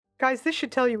Guys, this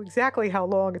should tell you exactly how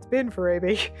long it's been for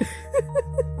Amy.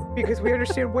 Because we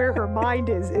understand where her mind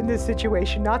is in this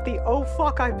situation, not the, oh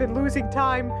fuck, I've been losing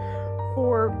time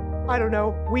for, I don't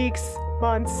know, weeks,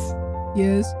 months.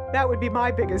 Yes. That would be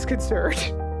my biggest concern,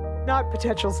 not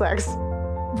potential sex.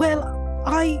 Well,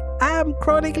 I am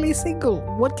chronically single.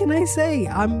 What can I say?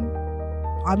 I'm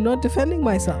not defending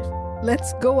myself.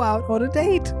 Let's go out on a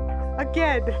date.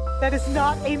 Again, that is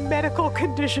not a medical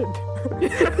condition.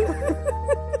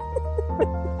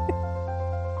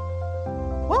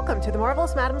 Welcome to the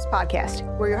Marvelous Madams podcast.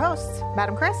 We're your hosts,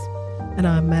 Madam Chris. And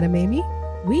I'm Madam Amy.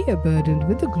 We are burdened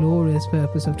with the glorious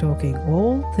purpose of talking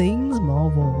all things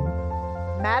Marvel.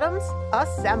 Madams,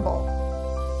 assemble.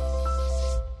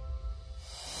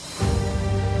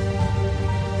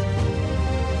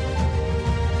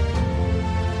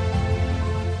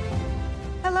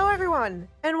 Hello, everyone,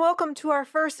 and welcome to our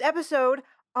first episode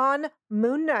on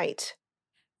Moon Knight.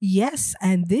 Yes,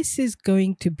 and this is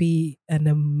going to be an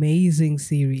amazing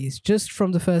series. Just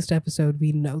from the first episode,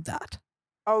 we know that.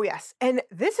 Oh, yes. And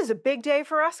this is a big day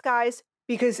for us, guys,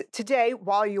 because today,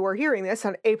 while you are hearing this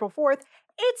on April 4th,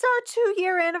 it's our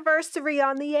 2-year anniversary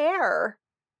on the air.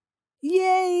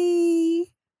 Yay!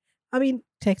 I mean,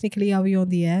 technically, are we on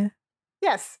the air?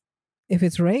 Yes. If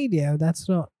it's radio, that's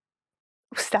not.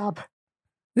 Stop.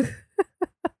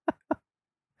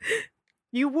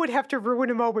 You would have to ruin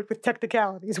a moment with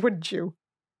technicalities, wouldn't you?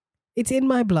 It's in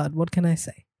my blood. What can I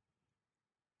say?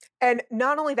 And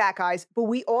not only that, guys, but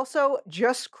we also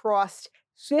just crossed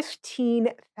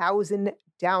 15,000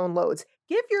 downloads.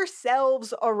 Give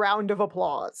yourselves a round of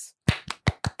applause.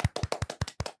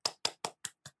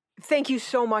 Thank you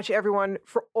so much, everyone,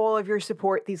 for all of your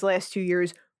support these last 2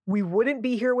 years. We wouldn't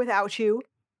be here without you.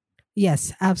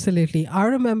 Yes, absolutely. I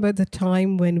remember the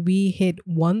time when we hit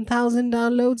 1,000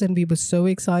 downloads and we were so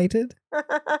excited.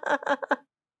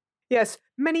 Yes,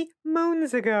 many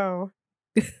moons ago.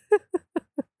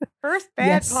 First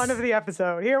bad pun of the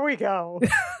episode. Here we go.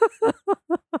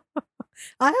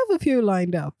 I have a few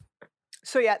lined up.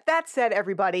 So yeah, that said,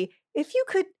 everybody, if you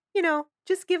could,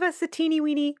 just give us a teeny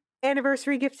weeny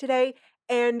anniversary gift today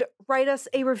and write us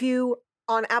a review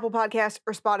on Apple Podcasts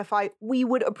or Spotify, we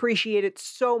would appreciate it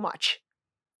so much.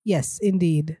 Yes,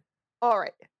 indeed. All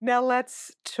right, now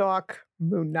let's talk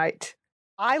Moon Knight.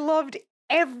 I loved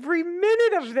every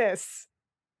minute of this.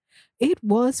 It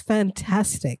was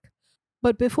fantastic.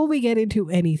 But before we get into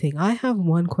anything, I have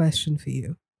one question for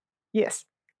you. Yes.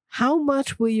 How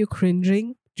much were you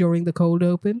cringing during the cold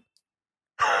open?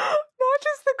 Not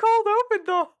just the cold open,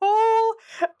 the whole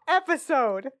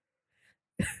episode.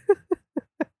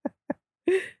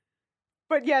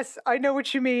 But yes, I know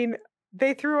what you mean.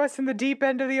 They threw us in the deep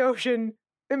end of the ocean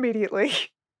immediately.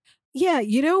 Yeah,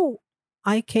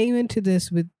 I came into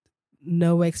this with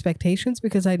no expectations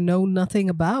because I know nothing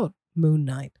about Moon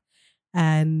Knight.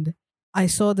 And I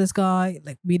saw this guy,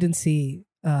 we didn't see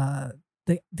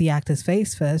the actor's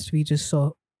face first. We just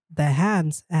saw their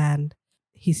hands, and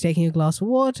he's taking a glass of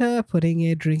water, putting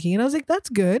it, drinking. And I was like, that's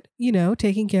good,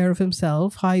 taking care of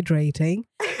himself, hydrating.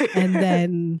 And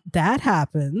then that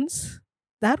happens.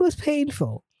 That was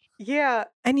painful. Yeah.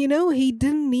 And he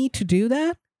didn't need to do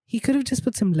that. He could have just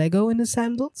put some Lego in his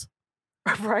sandals.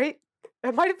 Right?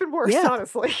 It might have been worse,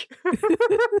 honestly.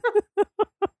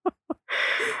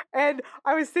 And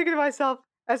I was thinking to myself,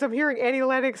 as I'm hearing Annie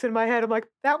Lennox in my head, I'm like,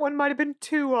 that one might have been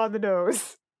too on the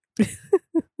nose.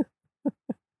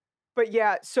 But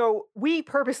yeah, so we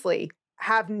purposely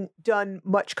haven't done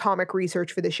much comic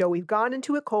research for the show. We've gone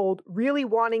into it cold, really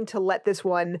wanting to let this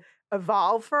one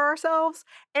evolve for ourselves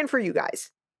and for you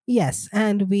guys. Yes,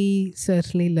 and we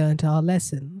certainly learned our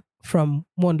lesson from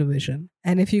WandaVision.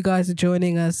 And if you guys are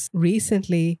joining us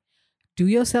recently, do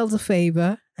yourselves a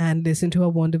favor and listen to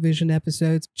our WandaVision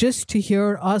episodes just to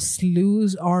hear us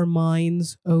lose our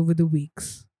minds over the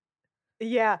weeks.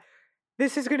 Yeah,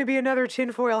 this is going to be another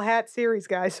tinfoil hat series,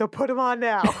 guys, so put them on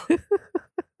now.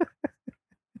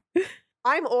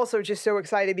 I'm also just so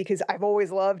excited because I've always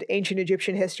loved ancient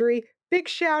Egyptian history. Big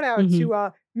shout out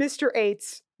to Mr.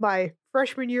 Aites, my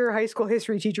freshman year high school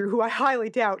history teacher, who I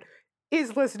highly doubt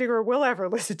is listening or will ever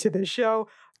listen to this show.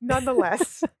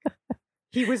 Nonetheless,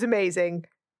 he was amazing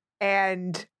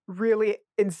and really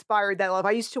inspired that love.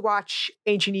 I used to watch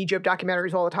ancient Egypt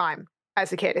documentaries all the time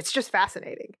as a kid. It's just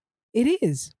fascinating. It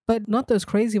is, but not those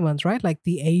crazy ones, right? Like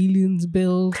the aliens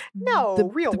build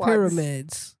the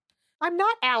pyramids. I'm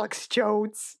not Alex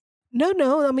Jones.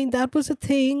 No. I mean, that was a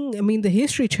thing. I mean, the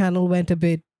History Channel went a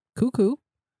bit cuckoo.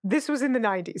 This was in the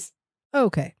 90s.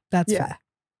 Okay, that's fair.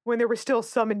 When there was still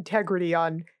some integrity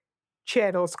on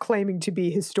channels claiming to be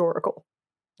historical.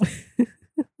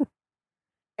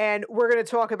 And we're going to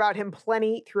talk about him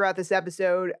plenty throughout this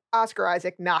episode. Oscar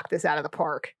Isaac knocked this out of the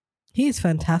park. He is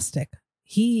fantastic.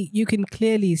 You can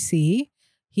clearly see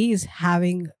he's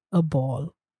having a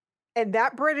ball. And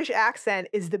that British accent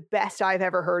is the best I've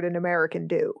ever heard an American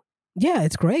do. Yeah,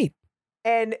 it's great.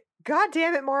 And God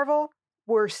damn it, Marvel,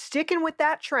 we're sticking with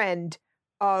that trend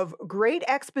of great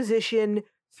exposition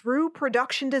through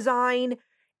production design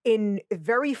in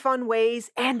very fun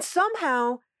ways. And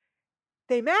somehow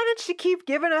they managed to keep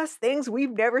giving us things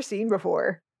we've never seen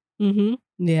before. Mm-hmm.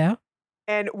 Yeah.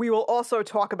 And we will also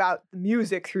talk about the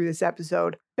music through this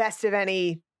episode. Best of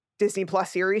any Disney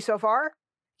Plus series so far.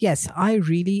 Yes, I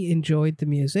really enjoyed the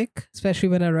music, especially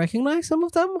when I recognize some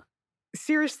of them.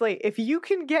 Seriously, if you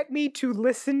can get me to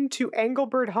listen to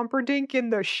Engelbert Humperdinck in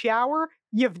the shower,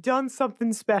 you've done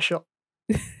something special.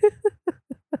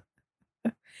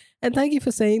 And thank you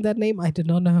for saying that name. I did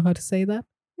not know how to say that.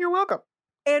 You're welcome.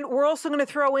 And we're also going to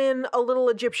throw in a little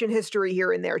Egyptian history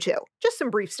here and there, too. Just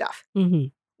some brief stuff. Mm-hmm.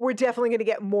 We're definitely going to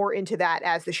get more into that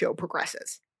as the show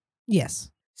progresses. Yes.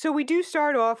 So we do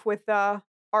start off with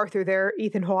Arthur there,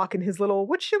 Ethan Hawke, and his little,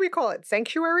 what should we call it,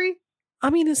 sanctuary? I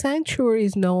mean, a sanctuary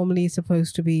is normally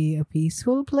supposed to be a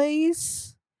peaceful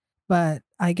place. But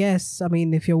I guess, I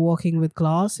mean, if you're walking with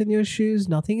glass in your shoes,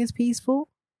 nothing is peaceful.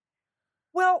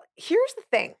 Well, here's the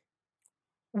thing.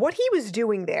 What he was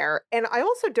doing there, and I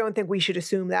also don't think we should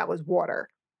assume that was water.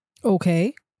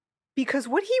 Okay. Because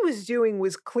what he was doing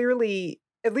was clearly,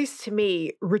 at least to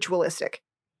me, ritualistic.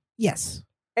 Yes.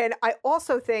 And I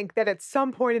also think that at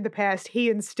some point in the past, he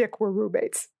and Stick were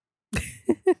roommates.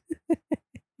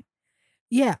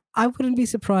 Yeah, I wouldn't be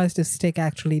surprised if Stick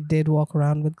actually did walk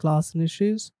around with glass in his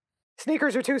shoes.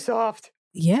 Sneakers are too soft.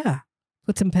 Yeah.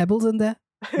 Put some pebbles in there.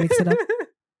 Mix it up.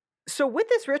 So with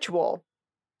this ritual,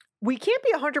 we can't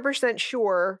be 100%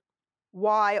 sure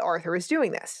why Arthur is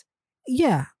doing this.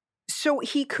 Yeah. So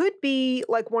he could be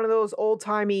like one of those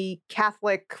old-timey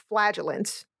Catholic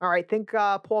flagellants. All right, think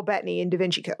Paul Bettany in Da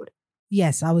Vinci Code.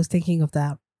 Yes, I was thinking of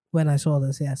that when I saw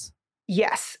this, yes.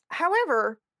 Yes.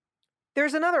 However,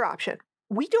 there's another option.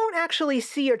 We don't actually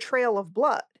see a trail of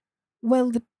blood.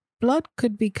 Well, the blood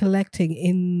could be collecting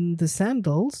in the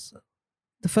sandals.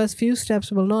 The first few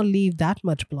steps will not leave that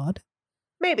much blood.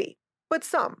 Maybe, but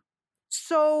some.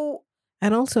 So...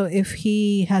 And also, if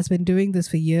he has been doing this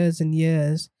for years and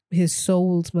years, his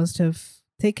soles must have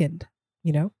thickened,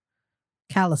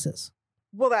 calluses.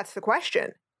 Well, that's the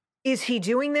question. Is he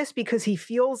doing this because he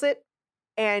feels it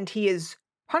and he is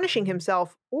punishing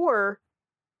himself, or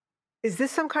is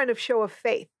this some kind of show of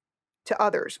faith to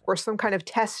others or some kind of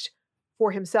test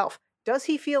for himself? Does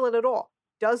he feel it at all?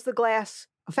 Does the glass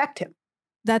affect him?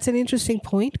 That's an interesting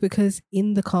point because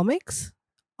in the comics,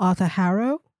 Arthur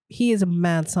Harrow, he is a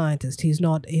mad scientist. He's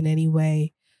not in any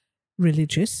way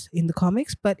religious in the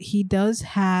comics, but he does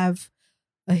have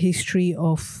a history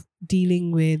of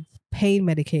dealing with pain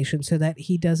medication so that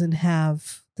he doesn't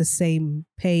have the same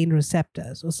pain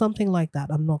receptors or something like that.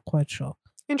 I'm not quite sure.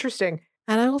 Interesting.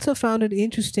 And I also found it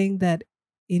interesting that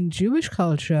in Jewish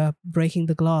culture, breaking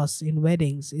the glass in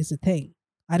weddings is a thing.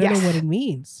 I don't know what it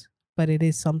means, but it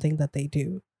is something that they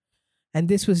do. And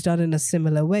this was done in a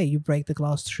similar way. You break the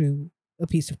glass through a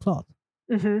piece of cloth.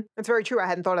 Mm-hmm. That's very true. I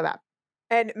hadn't thought of that.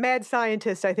 And mad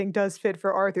scientist, I think, does fit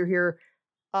for Arthur here.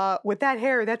 With that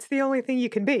hair, that's the only thing you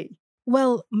can be.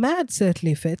 Well, mad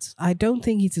certainly fits. I don't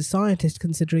think he's a scientist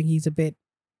considering he's a bit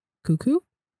cuckoo.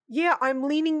 Yeah, I'm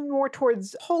leaning more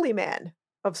towards holy man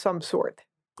of some sort.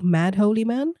 Mad holy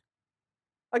man?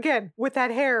 Again, with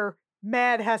that hair,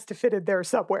 mad has to fit in there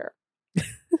somewhere.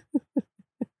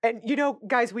 And,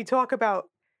 guys, we talk about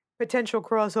potential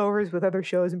crossovers with other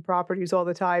shows and properties all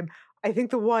the time. I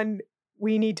think the one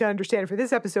we need to understand for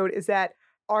this episode is that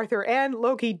Arthur and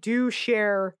Loki do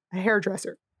share a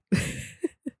hairdresser.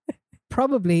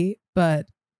 Probably, but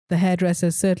the hairdresser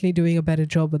is certainly doing a better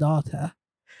job with Arthur.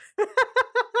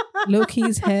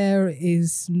 Loki's hair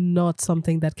is not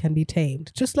something that can be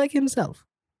tamed, just like himself.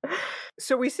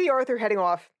 So we see Arthur heading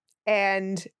off,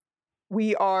 and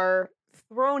we are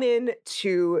thrown in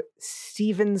to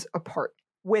Stephen's apartment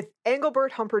with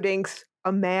Engelbert Humperdinck's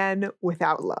A Man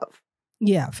Without Love.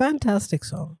 Yeah, fantastic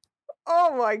song.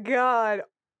 Oh my God.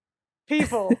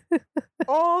 People,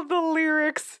 all the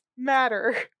lyrics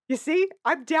matter. You see,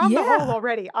 I'm down the hole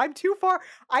already. I'm too far.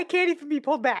 I can't even be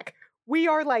pulled back. We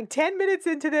are like 10 minutes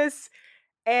into this,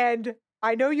 and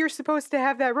I know you're supposed to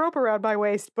have that rope around my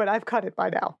waist, but I've cut it by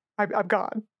now. I'm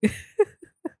gone.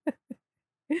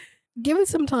 Give it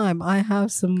some time. I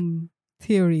have some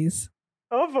theories.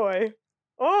 Oh boy.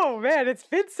 Oh man, it's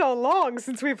been so long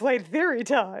since we played Theory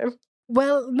Time.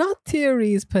 Well, not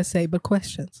theories per se, but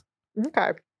questions.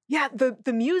 Okay. Yeah,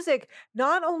 the music,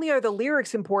 not only are the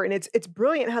lyrics important, it's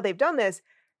brilliant how they've done this,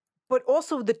 but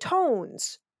also the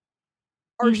tones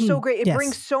are so great. It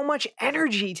brings Yes, so much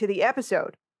energy to the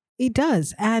episode. it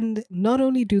does. And not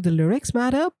only do the lyrics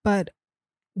matter, but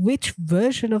which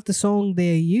version of the song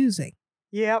they're using.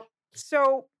 Yep.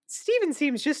 So Steven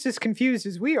seems just as confused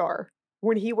as we are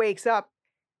when he wakes up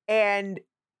and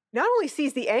not only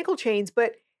sees the ankle chains,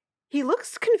 but he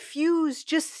looks confused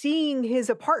just seeing his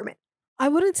apartment. I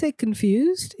wouldn't say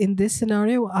confused in this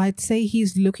scenario. I'd say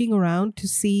he's looking around to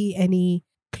see any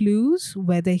clues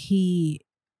whether he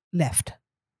left.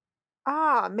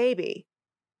 Ah, maybe.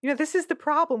 This is the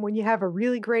problem when you have a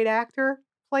really great actor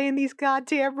playing these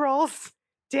goddamn roles.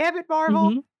 Damn it,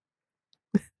 Marvel.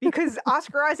 Mhm. Because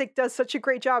Oscar Isaac does such a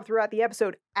great job throughout the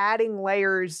episode adding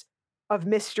layers of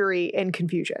mystery and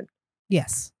confusion.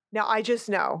 Yes. Now, I just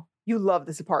know you love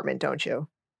this apartment, don't you?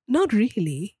 Not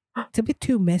really. It's a bit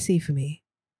too messy for me.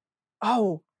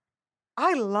 Oh,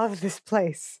 I love this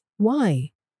place.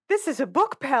 Why? This is a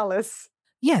book palace.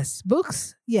 Yes,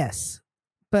 books, yes.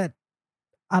 But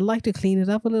I'd like to clean it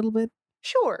up a little bit.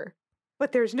 Sure.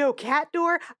 But there's no cat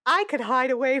door. I could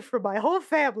hide away from my whole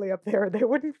family up there. They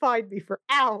wouldn't find me for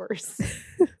hours.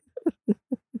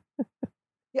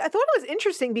 Yeah, I thought it was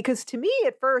interesting because to me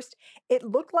at first, it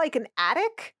looked like an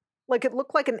attic. Like it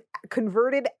looked like a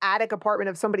converted attic apartment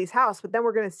of somebody's house. But then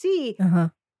we're going to see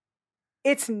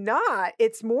it's not.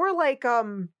 It's more like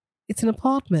It's an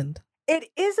apartment. it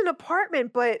is an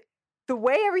apartment, but the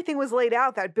way everything was laid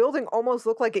out, that building almost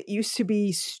looked like it used to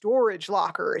be storage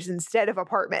lockers instead of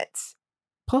apartments.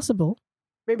 Possible.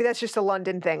 Maybe that's just a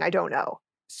London thing. I don't know.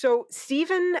 So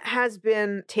Stephen has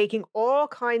been taking all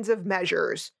kinds of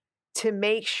measures to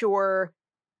make sure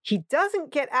he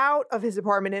doesn't get out of his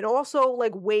apartment, and also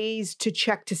like ways to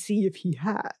check to see if he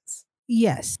has.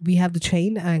 Yes, we have the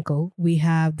chained ankle. We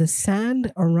have the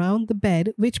sand around the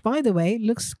bed, which, by the way,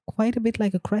 looks quite a bit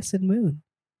like a crescent moon.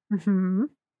 Mm-hmm.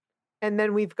 And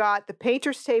then we've got the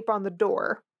painter's tape on the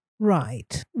door.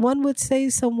 Right. One would say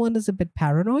someone is a bit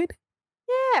paranoid.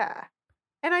 Yeah.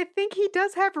 And I think he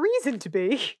does have reason to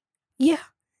be. Yeah.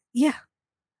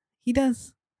 He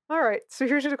does. All right. So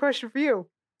here's a question for you.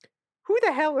 Who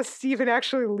the hell is Stephen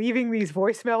actually leaving these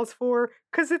voicemails for?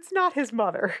 Because it's not his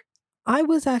mother. I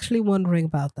was actually wondering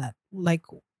about that. Like,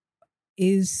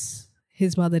 is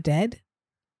his mother dead?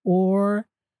 Or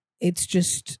it's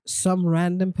just some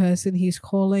random person he's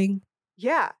calling?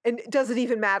 Yeah. And does it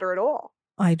even matter at all?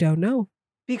 I don't know.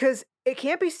 Because it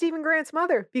can't be Stephen Grant's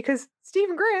mother, because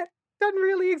Stephen Grant doesn't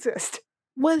really exist.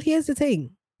 Well, here's the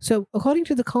thing. So, according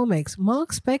to the comics,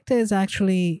 Mark Spector is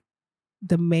actually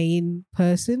the main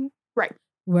person. Right.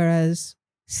 Whereas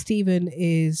Stephen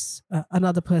is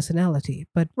another personality.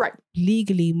 But right.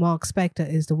 Legally, Mark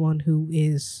Spector is the one who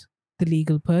is the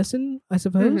legal person, I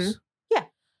suppose. Yeah.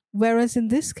 Whereas in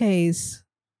this case,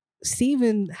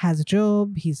 Stephen has a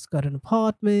job, he's got an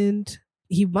apartment,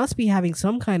 he must be having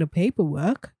some kind of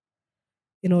paperwork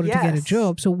in order to get a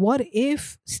job. So what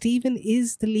if Stephen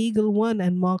is the legal one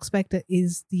and Mark Spector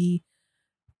is the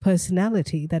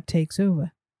personality that takes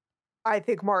over? I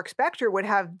think Mark Spector would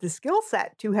have the skill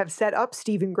set to have set up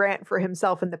Stephen Grant for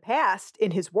himself in the past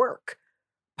in his work,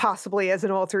 possibly as an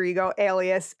alter ego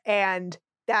alias, and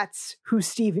that's who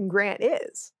Stephen Grant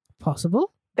is.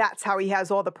 Possible. That's how he has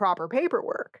all the proper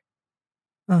paperwork.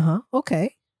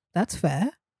 Okay. That's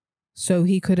fair. So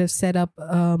he could have set up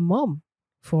a mom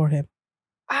for him.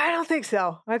 I don't think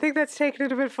so. I think that's taken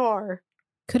it a bit far.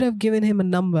 Could have given him a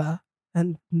number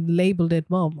and labeled it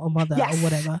mom or mother or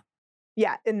whatever.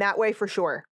 Yeah, in that way for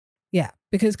sure. Yeah,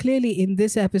 because clearly in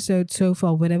this episode so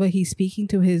far, whenever he's speaking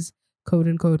to his quote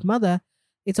unquote mother,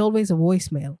 it's always a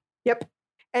voicemail. Yep.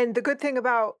 And the good thing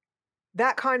about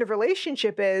that kind of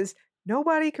relationship is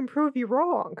nobody can prove you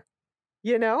wrong.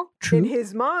 You know? True. In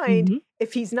his mind,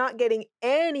 if he's not getting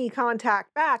any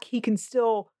contact back, he can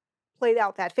still play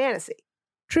out that fantasy.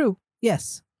 True.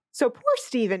 Yes. So poor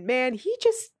Stephen, man, he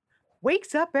just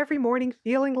wakes up every morning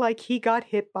feeling like he got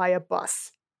hit by a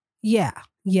bus. Yeah,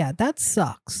 that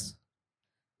sucks.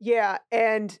 Yeah,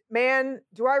 and man,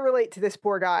 do I relate to this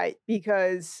poor guy,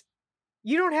 because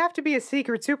you don't have to be a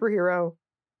secret superhero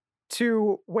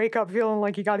to wake up feeling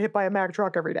like you got hit by a Mack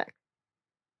truck every day.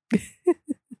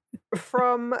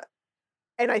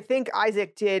 And I think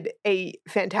Isaac did a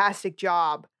fantastic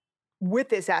job with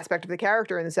this aspect of the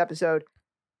character in this episode.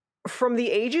 From the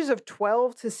ages of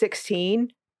 12 to 16,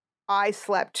 I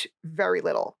slept very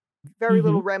little,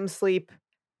 little REM sleep.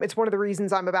 It's one of the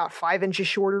reasons I'm about 5 inches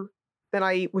shorter than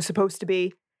I was supposed to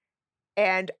be.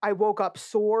 And I woke up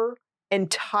sore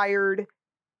and tired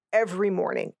every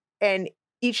morning. And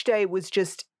each day was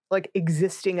just like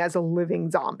existing as a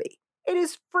living zombie. It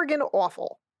is friggin'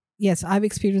 awful. Yes, I've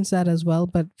experienced that as well,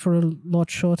 but for a lot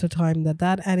shorter time than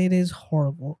that. And it is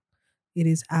horrible. It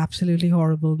is absolutely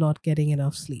horrible not getting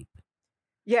enough sleep.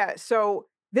 Yeah, so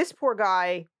this poor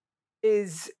guy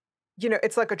is,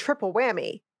 it's like a triple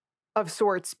whammy of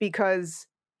sorts because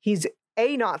he's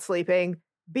A, not sleeping,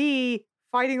 B,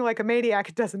 fighting like a maniac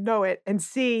and doesn't know it, and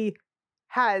C,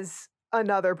 has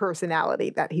another personality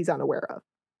that he's unaware of.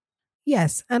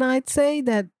 Yes, and I'd say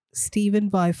that Steven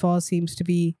by far seems to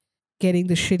be getting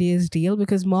the shittiest deal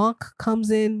because Mark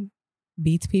comes in,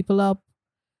 beats people up,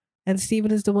 and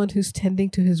Steven is the one who's tending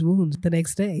to his wounds the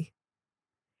next day.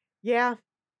 Yeah.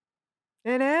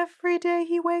 And every day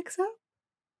he wakes up.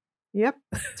 Yep.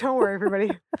 Don't worry,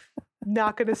 everybody.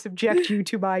 Not going to subject you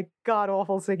to my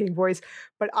god-awful singing voice,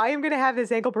 but I am going to have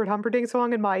this Engelbert Humperdinck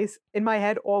song in my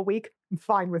head all week. I'm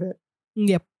fine with it.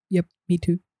 Yep, me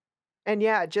too. And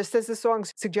yeah, just as the song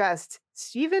suggests,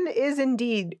 Steven is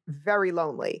indeed very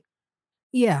lonely.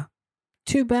 Yeah.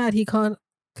 Too bad he can't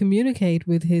communicate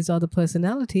with his other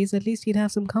personalities. At least he'd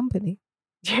have some company.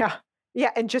 Yeah.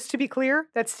 Yeah, and just to be clear,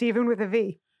 that's Steven with a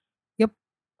V. Yep.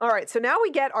 All right, so now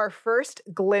we get our first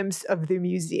glimpse of the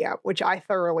museum, which I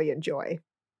thoroughly enjoy.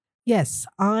 Yes,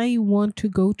 I want to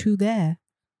go to there.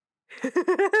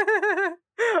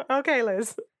 Okay,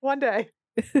 Liz, one day.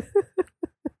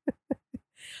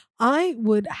 I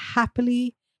would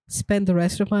happily spend the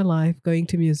rest of my life going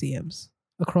to museums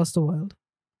across the world.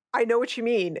 I know what you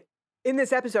mean. In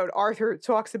this episode, Arthur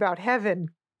talks about heaven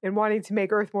and wanting to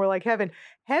make Earth more like heaven.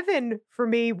 Heaven, for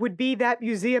me, would be that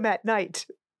museum at night,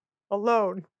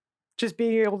 alone, just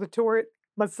being able to tour it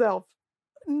myself.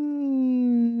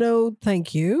 No,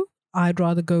 thank you. I'd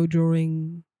rather go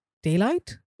during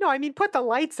daylight. No, I mean, put the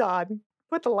lights on.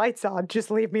 Put the lights on. Just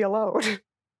leave me alone.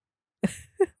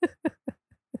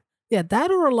 Yeah,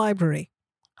 that or a library.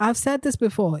 I've said this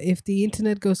before. If the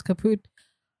internet goes kaput,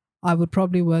 I would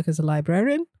probably work as a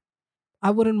librarian. I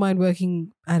wouldn't mind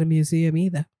working at a museum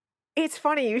either. It's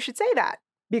funny you should say that,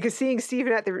 because seeing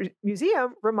Steven at the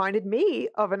museum reminded me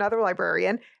of another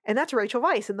librarian, and that's Rachel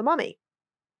Weisz in The Mummy.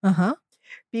 Uh-huh.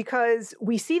 Because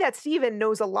we see that Steven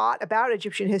knows a lot about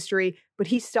Egyptian history, but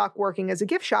he's stuck working as a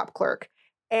gift shop clerk.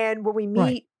 And when we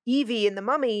meet Evie in The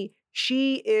Mummy,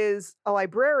 she is a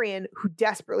librarian who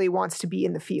desperately wants to be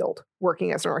in the field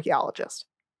working as an archaeologist.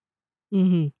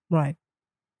 Mm-hmm. Right.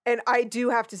 And I do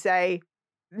have to say,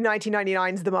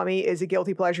 1999's The Mummy is a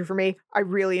guilty pleasure for me. I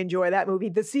really enjoy that movie.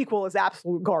 The sequel is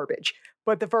absolute garbage,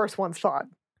 but the first one's fun.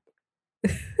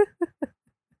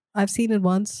 I've seen it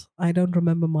once. I don't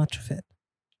remember much of it.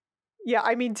 Yeah,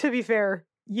 I mean, to be fair,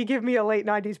 you give me a late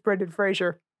 90s Brendan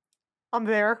Fraser, I'm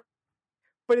there.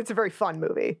 But it's a very fun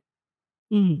movie.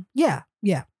 Mm-hmm. Yeah.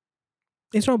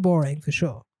 It's not boring, for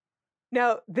sure.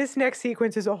 Now, this next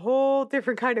sequence is a whole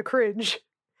different kind of cringe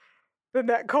than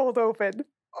that cold open.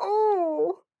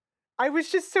 Oh, I was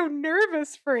just so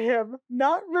nervous for him,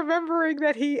 not remembering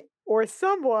that he or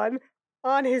someone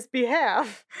on his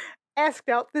behalf asked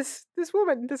out this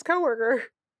woman, this coworker.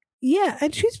 Yeah,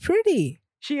 and she's pretty.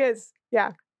 She is,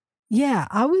 yeah. Yeah,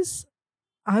 I was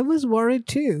worried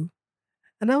too.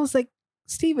 And I was like,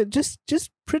 Steven, just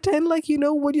pretend like you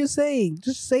know what you're saying.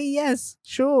 Just say yes,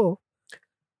 sure.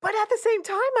 But at the same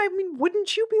time, I mean,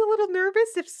 wouldn't you be a little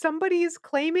nervous if somebody is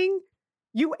claiming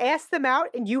you asked them out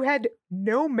and you had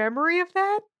no memory of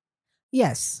that?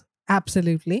 Yes,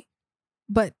 absolutely.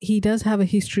 But he does have a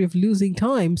history of losing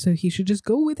time, so he should just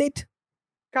go with it.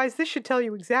 Guys, this should tell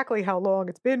you exactly how long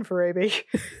it's been for Amy.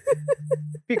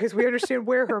 Because we understand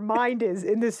where her mind is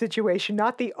in this situation,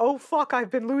 not the, oh, fuck,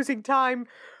 I've been losing time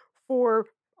for,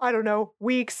 I don't know,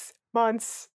 weeks,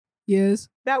 months. Yes.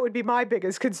 That would be my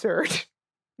biggest concern,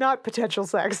 not potential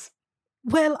sex.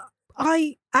 Well,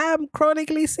 I am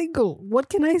chronically single. What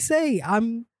can I say?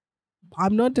 I'm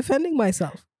not defending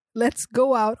myself. Let's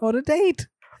go out on a date.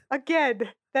 Again,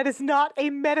 that is not a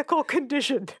medical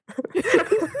condition.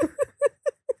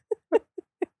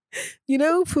 You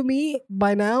know, for me,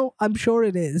 by now, I'm sure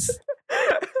it is.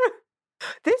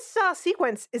 This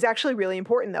sequence is actually really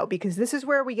important, though, because this is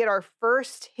where we get our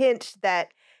first hint that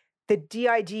the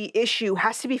DID issue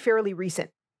has to be fairly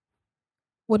recent.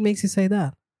 What makes you say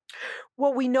that?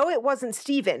 Well, we know it wasn't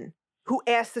Steven who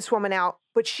asked this woman out,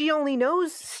 but she only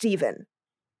knows Steven,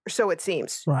 or so it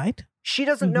seems. Right. She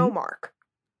doesn't know Mark.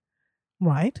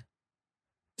 Right.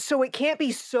 So it can't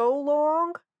be so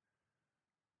long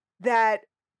that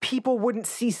people wouldn't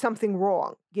see something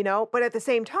wrong, you know? But at the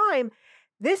same time,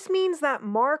 this means that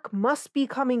Mark must be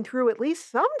coming through at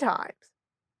least sometimes.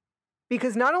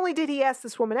 Because not only did he ask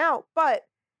this woman out, but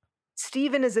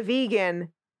Steven is a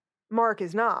vegan, Mark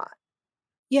is not.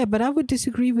 Yeah, but I would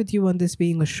disagree with you on this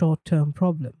being a short-term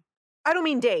problem. I don't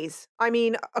mean days. I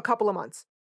mean a couple of months.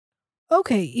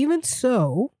 Okay, even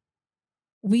so,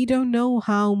 we don't know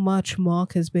how much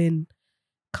Mark has been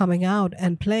coming out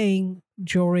and playing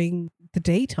during the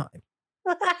daytime.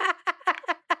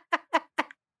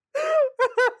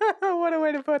 What a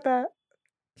way to put that.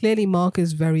 Clearly, Mark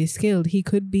is very skilled. He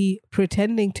could be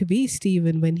pretending to be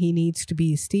Steven when he needs to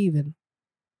be Steven.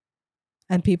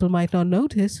 And people might not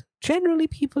notice. Generally,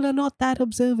 people are not that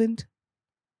observant.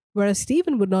 Whereas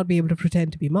Steven would not be able to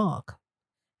pretend to be Mark.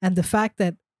 And the fact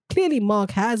that clearly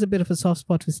Mark has a bit of a soft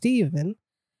spot for Steven,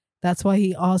 that's why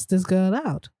he asked this girl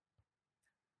out.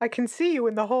 I can see you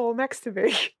in the hole next to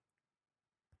me.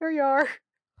 There you are.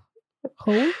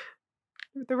 Hole?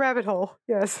 The rabbit hole,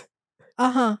 yes.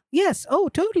 Uh-huh. Yes. Oh,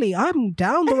 totally. I'm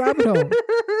down the rabbit hole.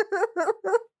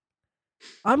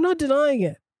 I'm not denying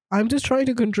it. I'm just trying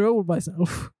to control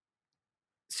myself.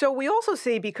 So we also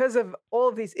see, because of all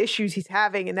of these issues he's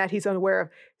having and that he's unaware of,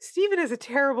 Steven is a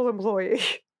terrible employee.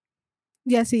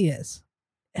 Yes, he is.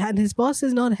 And his boss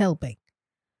is not helping.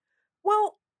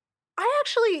 Well, I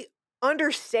actually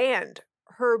understand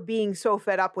her being so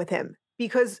fed up with him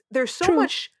because there's so True.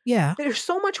 much Yeah. there's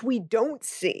so much we don't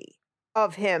see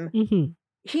of him. Mm-hmm.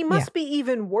 He must be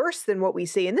even worse than what we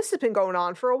see. And this has been going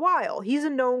on for a while. He's a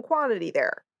known quantity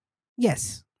there.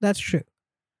 Yes, that's true.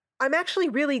 I'm actually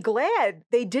really glad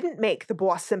they didn't make the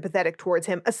boss sympathetic towards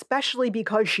him, especially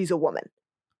because she's a woman.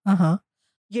 Uh-huh.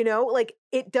 You know, like,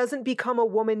 it doesn't become a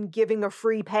woman giving a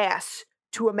free pass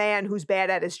to a man who's bad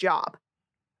at his job.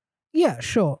 Yeah,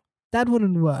 sure. That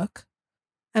wouldn't work.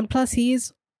 And plus, he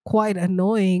is quite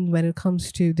annoying when it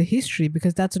comes to the history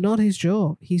because that's not his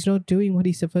job. He's not doing what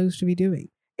he's supposed to be doing.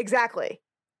 Exactly.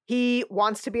 He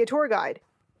wants to be a tour guide.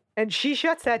 And she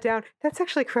shuts that down. That's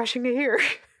actually crushing to hear.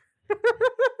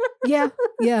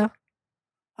 Yeah.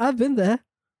 I've been there.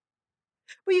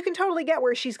 But you can totally get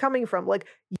where she's coming from. Like,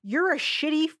 you're a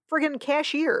shitty friggin'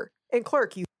 cashier and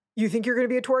clerk. You think you're going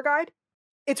to be a tour guide?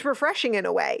 It's refreshing in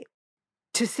a way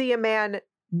to see a man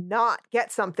not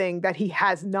get something that he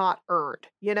has not earned,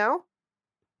 you know?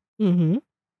 Mm-hmm.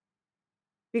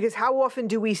 Because how often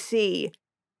do we see,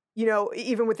 you know,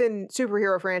 even within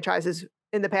superhero franchises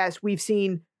in the past, we've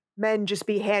seen men just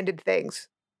be handed things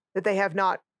that they have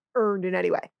not earned in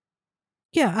any way.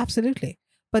 Yeah, absolutely.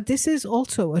 But this is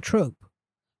also a trope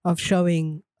of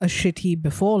showing a shitty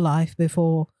before life,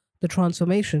 before the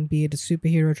transformation, be it a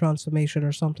superhero transformation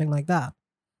or something like that.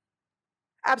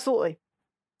 Absolutely.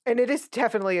 And it is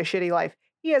definitely a shitty life.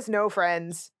 He has no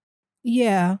friends.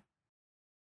 Yeah,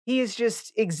 He is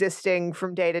just existing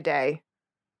from day to day.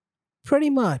 pretty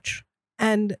much.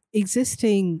 And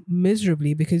existing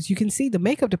miserably because you can see the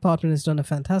makeup department has done a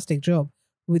fantastic job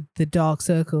with the dark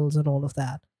circles and all of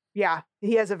that. Yeah,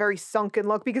 he has a very sunken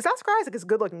look because Oscar Isaac is a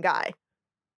good-looking guy.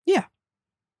 Yeah.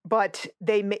 But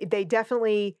they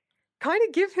definitely kind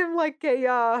of give him like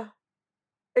a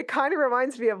it kind of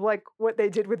reminds me of like what they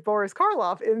did with Boris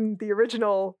Karloff in the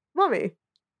original Mummy,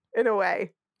 in a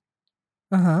way.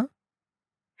 Uh-huh.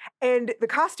 And the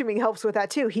costuming helps with that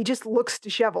too. He just looks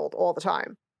disheveled all the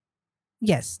time.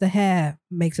 Yes, the hair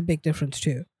makes a big difference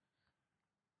too.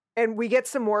 And we get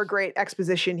some more great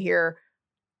exposition here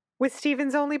with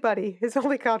Steven's only buddy, his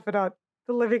only confidant,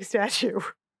 the living statue.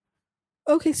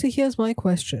 Okay, so here's my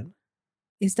question.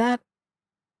 Is that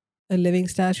a living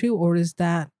statue or is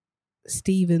that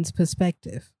Steven's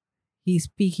perspective? He's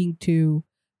speaking to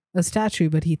a statue,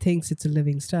 but he thinks it's a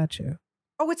living statue.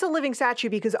 Oh, it's a living statue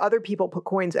because other people put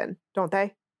coins in, don't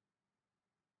they?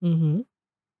 Mm-hmm.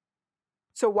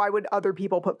 So why would other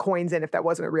people put coins in if that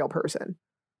wasn't a real person?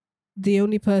 The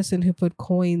only person who put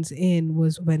coins in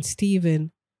was when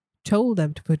Steven told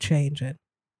them to put change in.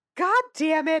 God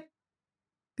damn it.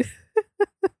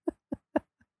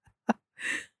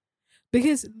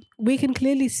 Because we can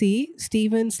clearly see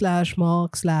Steven /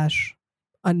 Mark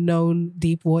 / unknown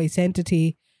deep voice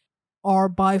entity are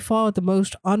by far the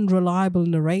most unreliable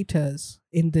narrators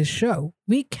in this show.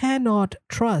 We cannot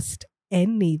trust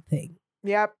anything.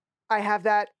 Yep. I have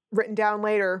that written down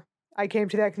later. I came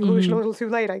to that conclusion a little too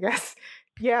late, I guess.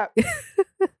 Yeah.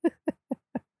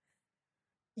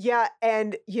 Yeah.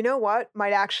 And you know what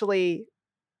might actually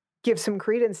give some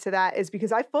credence to that is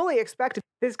because I fully expected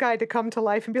this guy to come to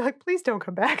life and be like, please don't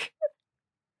come back.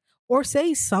 Or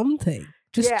say something.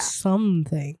 Just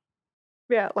something.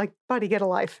 Yeah, like, buddy, get a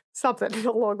life. Something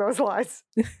along those lines.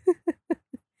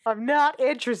 I'm not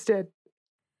interested.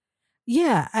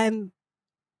 Yeah, and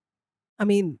I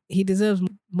mean, he deserves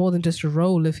more than just a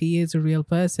role if he is a real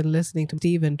person listening to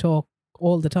Steven talk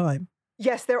all the time.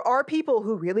 Yes, there are people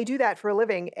who really do that for a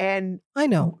living, and I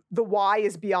know. the why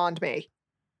is beyond me.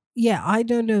 Yeah, I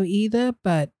don't know either,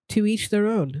 but to each their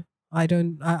own.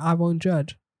 I won't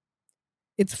judge.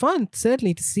 It's fun,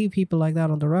 certainly, to see people like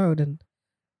that on the road, and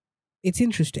it's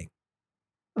interesting.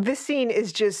 This scene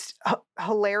is just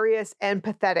hilarious and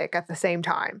pathetic at the same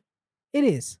time. It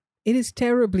is. It is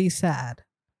terribly sad.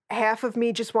 Half of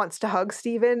me just wants to hug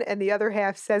Steven, and the other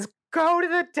half says, "Go to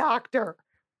the doctor.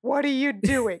 What are you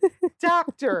doing?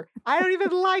 Doctor." I don't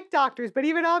even like doctors, but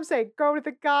even I'm saying, go to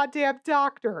the goddamn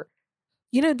doctor.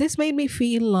 You know, this made me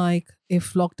feel like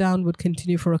if lockdown would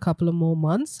continue for a couple of more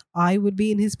months, I would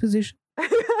be in his position.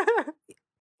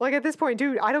 Like at this point,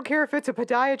 dude, I don't care if it's a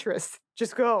podiatrist.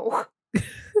 Just go.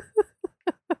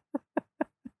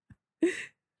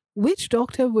 Which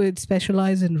doctor would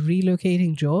specialize in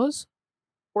relocating jaws?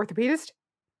 Orthopedist?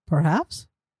 Perhaps?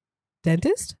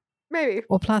 Dentist? Maybe.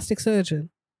 Or plastic surgeon?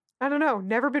 I don't know.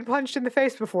 Never been punched in the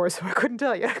face before, so I couldn't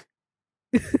tell you.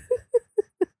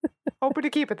 Hoping to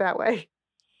keep it that way.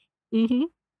 Mm-hmm.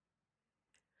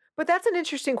 But that's an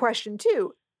interesting question,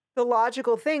 too. The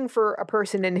logical thing for a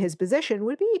person in his position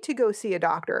would be to go see a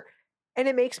doctor. And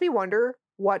it makes me wonder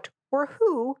what or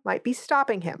who might be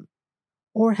stopping him.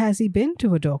 Or has he been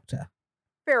to a doctor?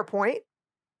 Fair point.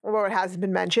 Although it hasn't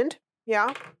been mentioned.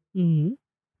 Yeah. Mm-hmm.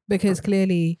 Because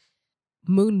clearly,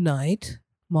 Moon Knight,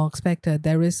 Mark Spector,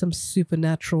 there is some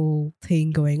supernatural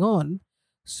thing going on.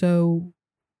 So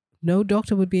no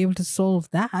doctor would be able to solve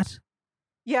that.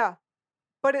 Yeah.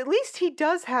 But at least he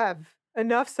does have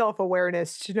enough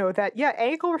self-awareness to know that, yeah,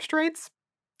 ankle restraints,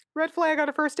 red flag on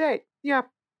a first date. Yeah.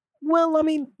 Well, I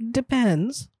mean,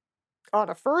 depends. On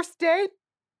a first date?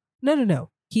 No.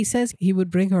 He says he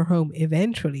would bring her home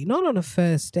eventually, not on a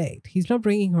first date. He's not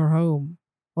bringing her home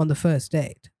on the first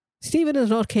date. Steven is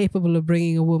not capable of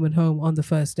bringing a woman home on the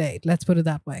first date. Let's put it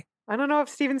that way. I don't know if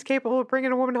Steven's capable of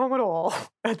bringing a woman home at all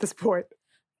at this point.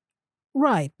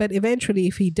 Right, but eventually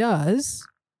if he does,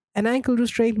 an ankle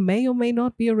restraint may or may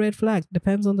not be a red flag.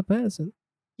 Depends on the person.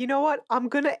 You know what? I'm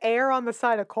going to err on the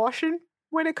side of caution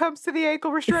when it comes to the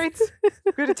ankle restraints.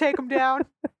 I'm going to take them down.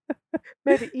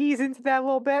 Maybe ease into that a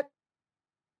little bit.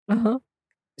 Uh-huh.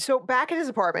 So back at his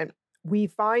apartment, we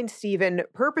find Steven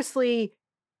purposely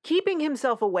keeping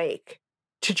himself awake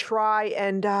to try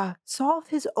and solve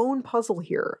his own puzzle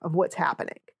here of what's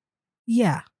happening.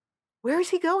 Yeah. Where is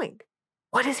he going?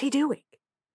 What is he doing?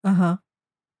 Uh-huh.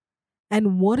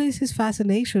 And what is his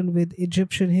fascination with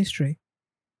Egyptian history?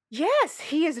 Yes,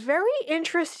 he is very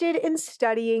interested in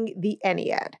studying the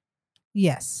Ennead.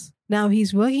 Yes. Now,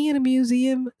 he's working in a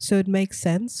museum, so it makes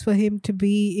sense for him to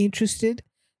be interested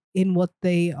in what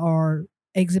they are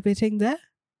exhibiting there.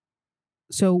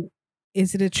 So,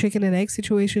 is it a chicken and egg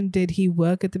situation? Did he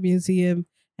work at the museum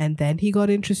and then he got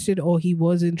interested, or he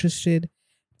was interested?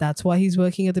 That's why he's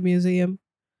working at the museum?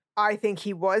 I think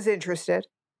he was interested.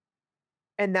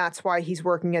 And that's why he's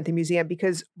working at the museum,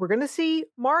 because we're going to see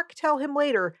Mark tell him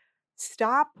later,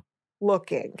 stop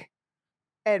looking.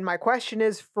 And my question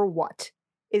is, for what?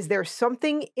 Is there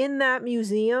something in that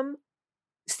museum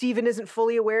Steven isn't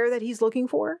fully aware that he's looking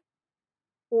for?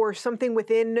 Or something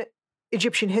within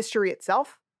Egyptian history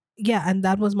itself? Yeah, and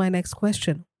that was my next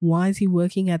question. Why is he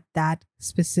working at that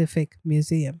specific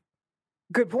museum?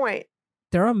 Good point.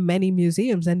 There are many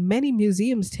museums, and many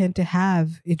museums tend to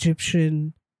have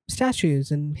Egyptian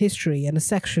statues and history and a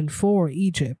section for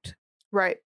Egypt.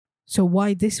 Right. So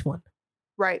why this one?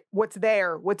 Right. What's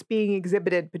there? What's being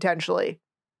exhibited potentially?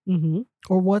 Mm-hmm.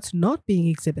 Or what's not being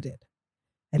exhibited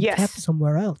and kept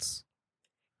somewhere else?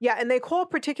 Yeah, and they call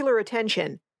particular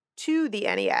attention to the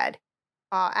Ennead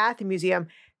at the museum.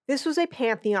 This was a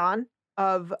pantheon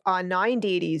of 9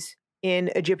 deities in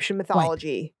Egyptian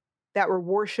mythology that were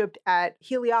worshipped at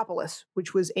Heliopolis,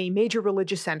 which was a major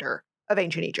religious center of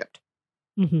ancient Egypt.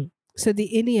 Mm-hmm. So the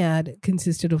Ennead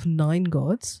consisted of 9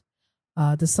 gods.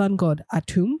 The sun god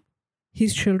Atum,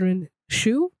 his children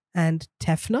Shu and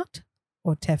Tefnut,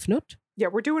 or Tefnut. Yeah,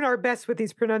 we're doing our best with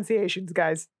these pronunciations,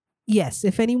 guys. Yes,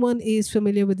 if anyone is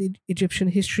familiar with Egyptian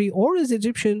history or is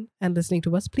Egyptian and listening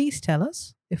to us, please tell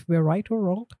us if we're right or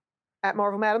wrong. At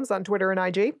Marvel Madams on Twitter and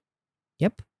IG.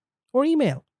 Yep. Or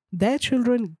email. Their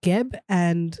children, Geb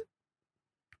and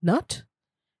Nut,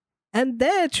 and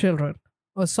their children,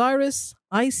 Osiris,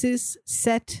 Isis,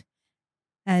 Set,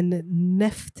 and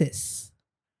Nephthys.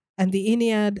 And the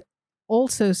Ennead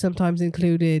also sometimes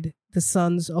included the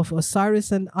sons of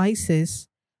Osiris and Isis,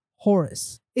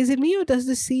 Horus. Is it me or does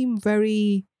this seem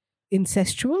very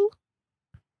incestual?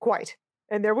 Quite.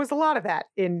 And there was a lot of that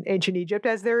in ancient Egypt,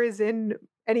 as there is in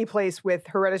any place with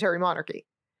hereditary monarchy.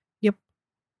 Yep.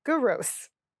 Gross.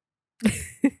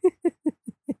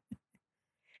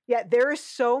 Yeah, there is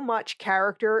so much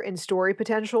character and story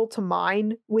potential to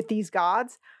mine with these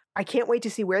gods. I can't wait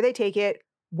to see where they take it,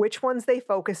 which ones they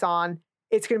focus on.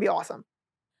 It's going to be awesome.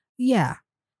 Yeah.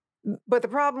 But the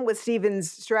problem with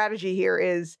Stephen's strategy here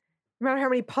is no matter how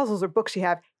many puzzles or books you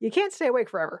have, you can't stay awake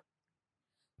forever.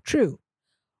 True.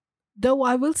 Though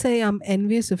I will say I'm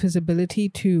envious of his ability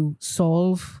to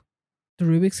solve the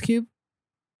Rubik's Cube.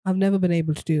 I've never been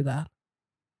able to do that.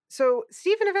 So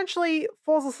Stephen eventually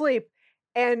falls asleep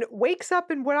and wakes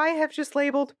up in what I have just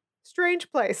labeled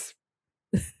strange place.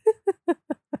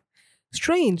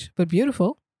 Strange, but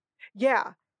beautiful.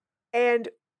 Yeah. And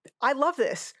I love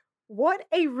this. What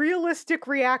a realistic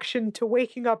reaction to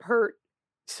waking up hurt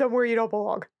somewhere you don't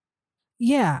belong.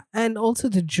 Yeah, and also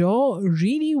the jaw,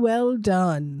 really well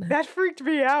done. That freaked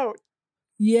me out.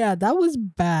 Yeah, that was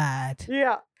bad.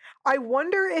 Yeah. I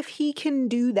wonder if he can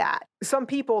do that. Some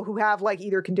people who have like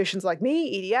either conditions like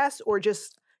me, EDS, or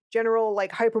just general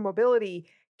like hypermobility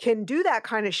can do that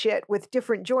kind of shit with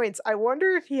different joints. I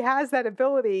wonder if he has that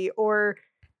ability or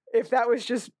if that was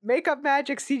just makeup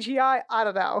magic CGI. I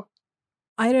don't know.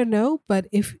 I don't know, but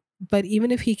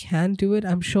even if he can do it,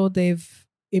 I'm sure they've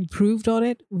improved on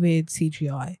it with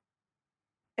CGI.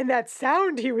 And that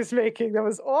sound he was making, that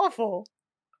was awful.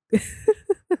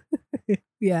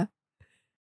 Yeah.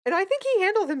 And I think he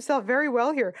handled himself very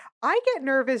well here. I get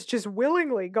nervous just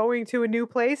willingly going to a new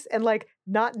place and like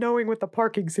not knowing what the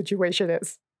parking situation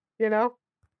is, you know?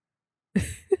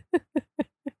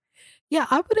 Yeah,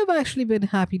 I would have actually been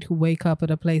happy to wake up at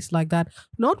a place like that.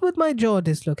 Not with my jaw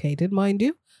dislocated, mind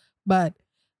you, but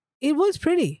it was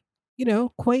pretty. You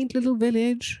know, quaint little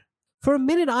village. For a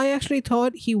minute, I actually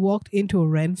thought he walked into a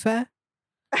Ren fair.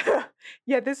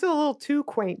 Yeah, this is a little too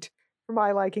quaint for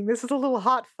my liking. This is a little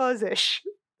hot fuzzish,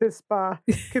 this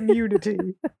community.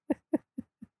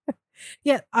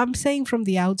 Yeah, I'm saying from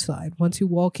the outside. Once you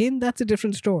walk in, that's a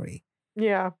different story.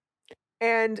 Yeah.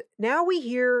 And now we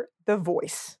hear the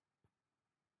voice.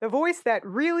 The voice that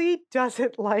really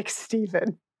doesn't like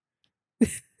Stephen.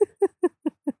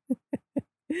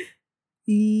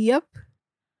 Yep.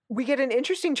 We get an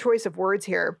interesting choice of words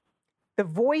here. The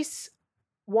voice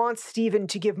wants Stephen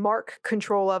to give Mark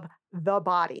control of the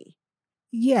body.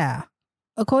 Yeah.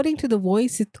 According to the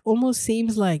voice, it almost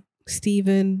seems like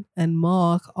Stephen and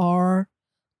Mark are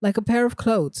like a pair of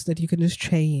clothes that you can just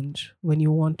change when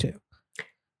you want to.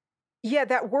 Yeah,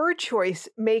 that word choice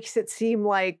makes it seem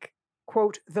like,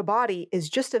 quote, the body is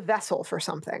just a vessel for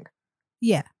something.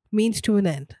 Yeah, means to an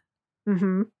end.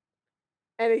 Mm-hmm.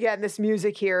 And again, this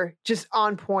music here, just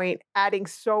on point, adding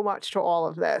so much to all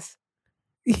of this.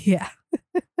 Yeah.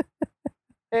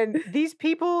 And these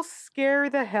people scare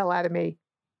the hell out of me.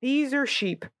 These are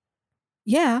sheep.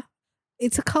 Yeah,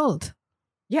 it's a cult.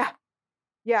 Yeah.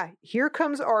 Yeah, here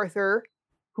comes Arthur,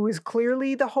 who is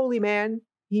clearly the holy man.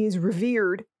 He is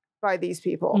revered by these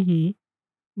people. Mm-hmm.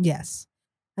 Yes.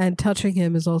 And touching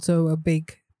him is also a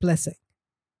big blessing.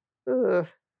 Ugh,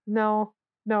 no,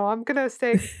 I'm going to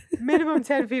stay minimum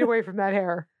 10 feet away from that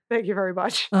hair. Thank you very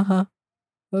much. Uh-huh.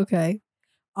 Okay.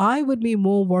 I would be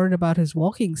more worried about his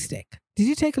walking stick. Did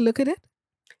you take a look at it?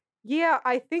 Yeah,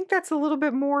 I think that's a little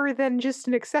bit more than just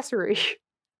an accessory.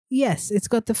 Yes, it's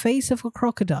got the face of a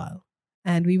crocodile.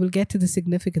 And we will get to the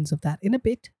significance of that in a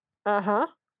bit. Uh-huh.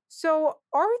 So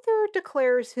Arthur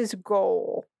declares his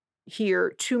goal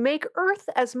here to make Earth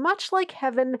as much like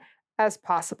heaven as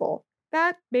possible.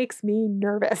 That makes me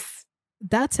nervous.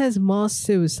 That says mass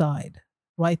suicide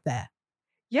right there.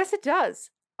 Yes, it does.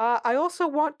 I also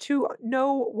want to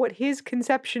know what his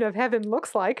conception of heaven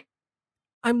looks like.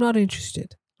 I'm not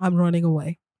interested. I'm running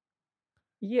away.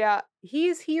 Yeah,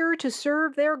 he's here to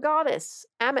serve their goddess,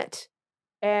 Ammit.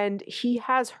 And he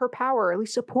has her power, at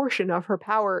least a portion of her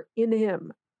power in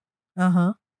him.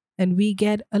 Uh-huh. And we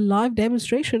get a live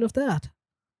demonstration of that.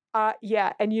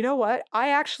 Yeah, and you know what? I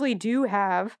actually do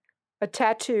have a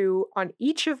tattoo on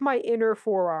each of my inner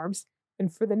forearms.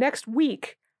 And for the next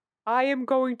week, I am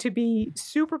going to be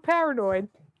super paranoid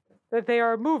that they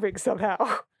are moving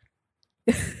somehow.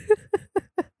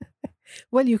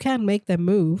 Well, you can make them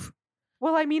move.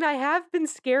 Well, I mean, I have been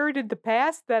scared in the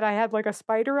past that I had like a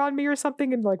spider on me or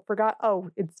something and like forgot, oh,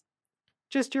 it's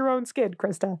just your own skin,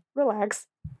 Krista. Relax.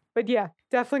 But yeah,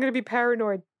 definitely going to be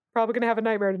paranoid. Probably going to have a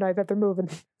nightmare tonight that they're moving,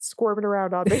 squirming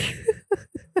around on me.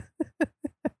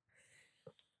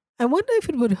 I wonder if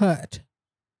it would hurt.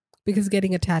 Because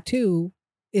getting a tattoo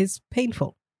is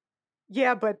painful.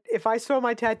 Yeah, but if I saw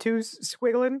my tattoos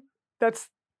squiggling, that's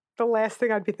the last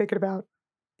thing I'd be thinking about.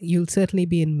 You'll certainly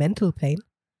be in mental pain.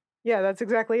 Yeah, that's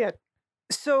exactly it.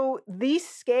 So these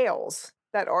scales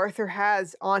that Arthur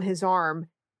has on his arm,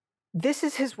 this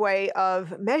is his way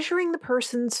of measuring the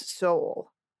person's soul.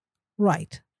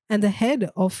 Right. And the head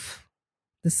of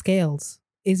the scales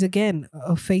is again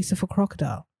a face of a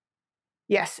crocodile.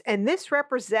 Yes, and this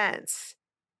represents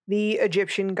the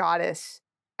Egyptian goddess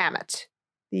Ammit,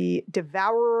 the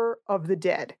devourer of the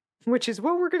dead, which is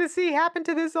what we're going to see happen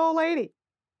to this old lady.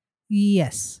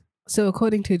 Yes. So,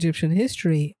 according to Egyptian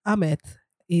history, Ammit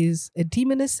is a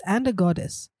demoness and a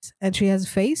goddess, and she has a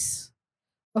face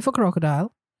of a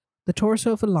crocodile, the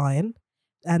torso of a lion,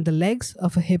 and the legs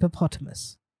of a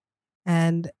hippopotamus.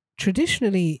 And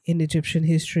traditionally in Egyptian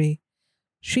history,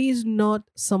 she is not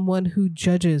someone who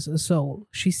judges a soul.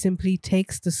 She simply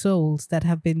takes the souls that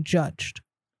have been judged.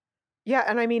 Yeah,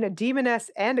 and I mean, a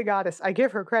demoness and a goddess, I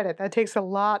give her credit. That takes a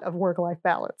lot of work-life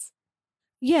balance.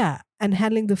 Yeah, and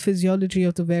handling the physiology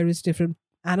of the various different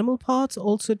animal parts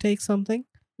also takes something.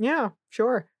 Yeah,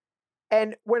 sure.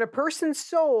 And when a person's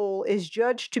soul is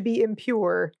judged to be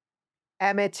impure,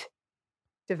 Ammit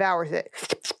devours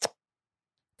it.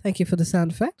 Thank you for the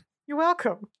sound effect. You're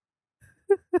welcome.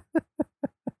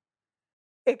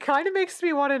 It kind of makes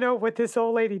me want to know what this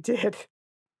old lady did.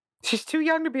 She's too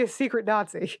young to be a secret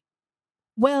Nazi.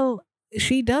 Well,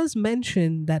 she does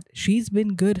mention that she's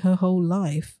been good her whole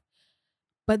life,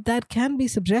 but that can be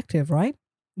subjective, right?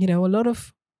 You know, a lot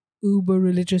of uber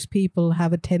religious people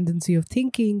have a tendency of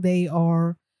thinking they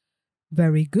are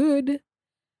very good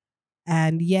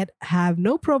and yet have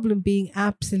no problem being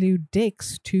absolute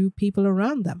dicks to people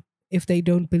around them if they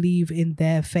don't believe in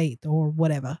their faith or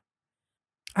whatever.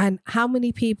 And how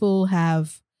many people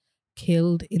have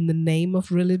killed in the name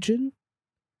of religion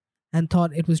and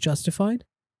thought it was justified?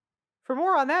 For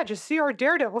more on that, just see our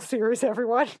Daredevil series,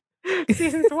 everyone.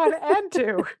 Seasons 1 and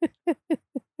 2.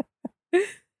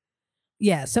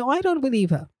 Yeah, so I don't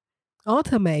believe her.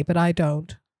 Arthur may, but I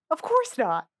don't. Of course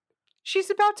not. She's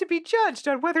about to be judged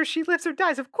on whether she lives or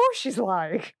dies. Of course she's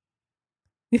lying.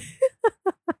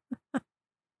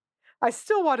 I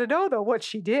still want to know, though, what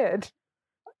she did.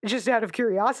 Just out of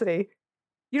curiosity.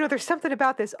 You know, there's something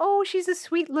about this. Oh, she's a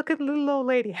sweet-looking little old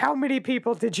lady. How many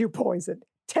people did you poison?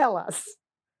 Tell us.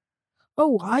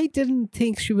 Oh, I didn't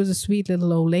think she was a sweet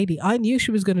little old lady. I knew she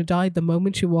was going to die the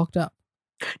moment she walked up.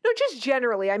 No, just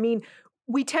generally. I mean,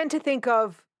 we tend to think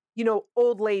of, you know,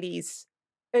 old ladies,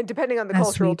 and depending on the As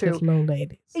cultural sweet too. little old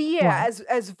ladies. Yeah, Right.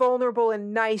 as vulnerable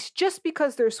and nice just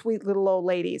because they're sweet little old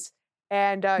ladies.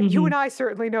 And you and I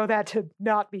certainly know that to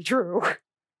not be true.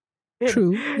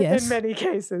 True, yes. In many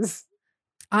cases.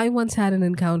 I once had an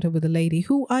encounter with a lady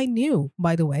who I knew,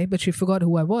 by the way, but she forgot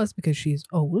who I was because she's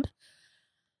old.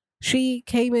 She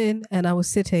came in and I was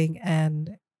sitting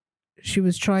and she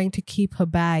was trying to keep her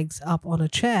bags up on a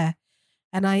chair.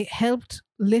 And I helped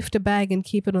lift a bag and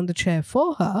keep it on the chair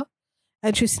for her.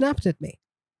 And she snapped at me.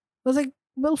 I was like,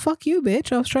 well, fuck you,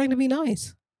 bitch. I was trying to be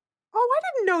nice. Oh, I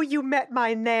didn't know you met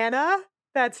my Nana.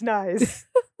 That's nice.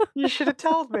 You should have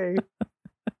told me.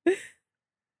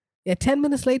 Yeah, 10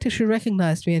 minutes later, she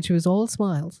recognized me and she was all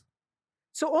smiles.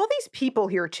 So all these people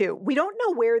here too, we don't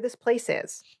know where this place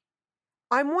is.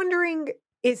 I'm wondering,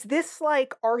 is this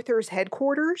like Arthur's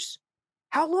headquarters?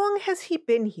 How long has he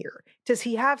been here? Does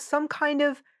he have some kind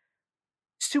of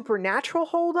supernatural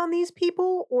hold on these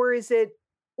people? Or is it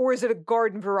a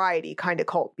garden variety kind of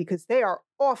cult? Because they are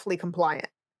awfully compliant.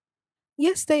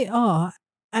 Yes, they are.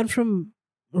 And from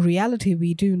reality,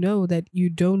 we do know that you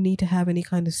don't need to have any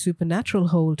kind of supernatural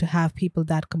hold to have people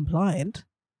that compliant.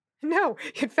 No,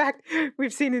 in fact,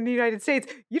 we've seen in the United States,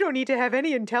 you don't need to have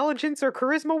any intelligence or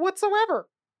charisma whatsoever.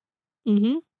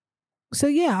 Mm-hmm. So,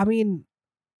 yeah, I mean,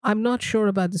 I'm not sure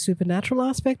about the supernatural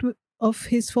aspect of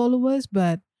his followers,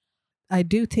 but I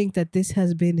do think that this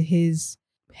has been his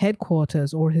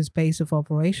headquarters or his base of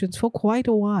operations for quite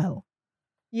a while.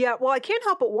 Yeah, well, I can't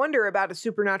help but wonder about a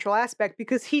supernatural aspect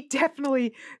because he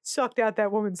definitely sucked out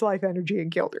that woman's life energy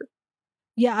and killed her.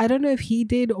 Yeah, I don't know if he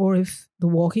did or if the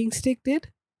walking stick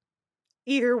did.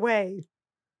 Either way,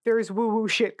 there's woo-woo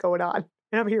shit going on,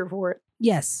 and I'm here for it.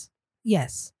 Yes,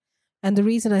 yes. And the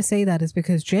reason I say that is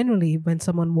because generally when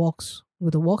someone walks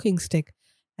with a walking stick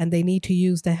and they need to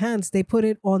use their hands, they put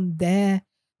it on their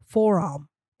forearm.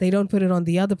 They don't put it on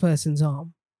the other person's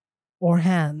arm or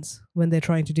hands when they're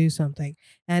trying to do something.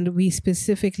 And we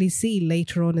specifically see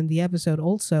later on in the episode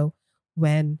also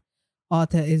when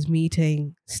Arthur is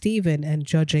meeting Stephen and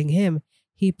judging him,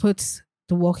 he puts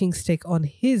the walking stick on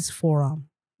his forearm,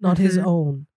 not his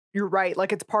own. You're right,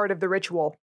 like it's part of the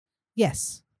ritual.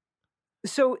 Yes.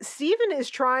 So Stephen is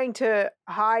trying to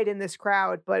hide in this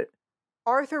crowd, but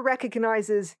Arthur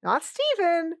recognizes not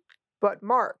Stephen, but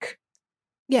Mark.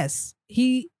 Yes,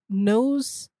 he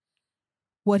knows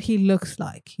what he looks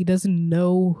like. He doesn't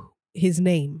know his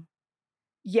name.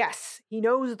 Yes, he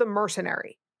knows the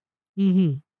mercenary.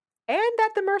 Mm-hmm. And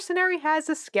that the mercenary has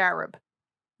a scarab.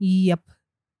 Yep.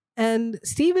 And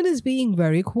Steven is being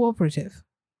very cooperative.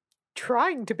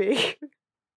 Trying to be.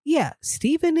 Yeah,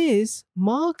 Steven is.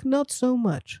 Mark, not so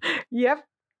much. Yep.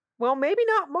 Well, maybe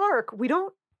not Mark. We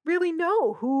don't really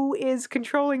know who is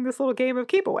controlling this little game of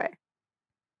keep away.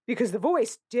 Because the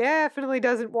voice definitely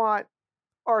doesn't want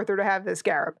Arthur to have this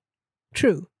scarab.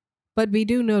 True. But we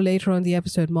do know later on in the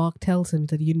episode, Mark tells him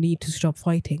that you need to stop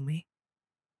fighting me.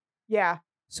 Yeah.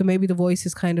 So maybe the voice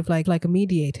is kind of like a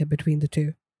mediator between the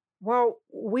two. Well,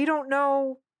 we don't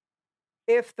know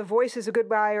if the voice is a good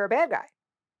guy or a bad guy.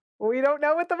 We don't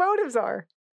know what the motives are.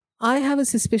 I have a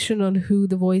suspicion on who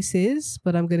the voice is,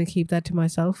 but I'm going to keep that to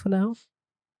myself for now.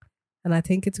 And I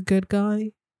think it's a good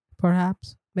guy,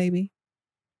 perhaps, maybe.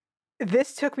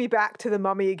 This took me back to the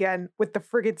mummy again with the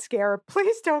friggin' scarab.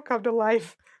 Please don't come to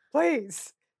life.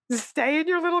 Please. Stay in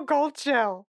your little gold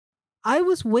shell. I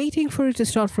was waiting for it to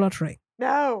start fluttering.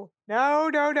 No. No.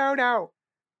 I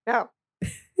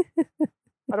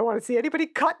don't want to see anybody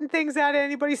cutting things out of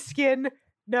anybody's skin.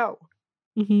 No.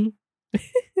 Mm-hmm.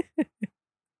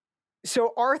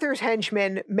 So Arthur's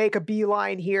henchmen make a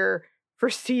beeline here for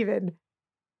Steven.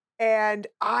 And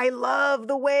I love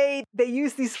the way they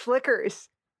use these flickers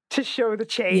to show the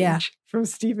change from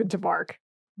Steven to Mark.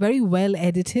 Very well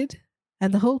edited.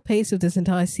 And the whole pace of this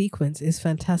entire sequence is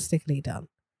fantastically done.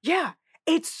 Yeah.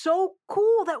 It's so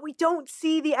cool that we don't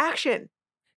see the action.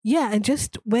 Yeah. And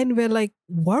just when we're like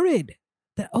worried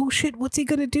that, oh shit, what's he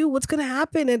going to do? What's going to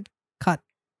happen? And cut.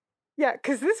 Yeah.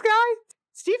 Because this guy,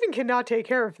 Steven cannot take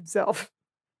care of himself.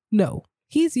 No.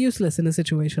 He's useless in a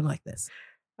situation like this.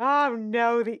 Oh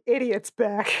no, the idiot's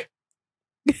back.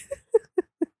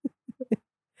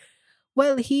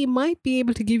 Well, he might be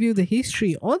able to give you the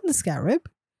history on the scarab,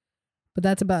 but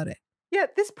that's about it. Yeah,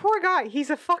 this poor guy, he's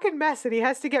a fucking mess and he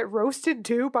has to get roasted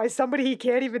too by somebody he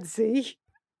can't even see.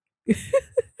 This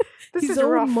His is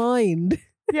own rough. mind.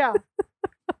 Yeah.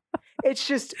 It's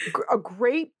just a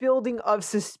great building of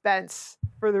suspense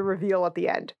for the reveal at the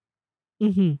end.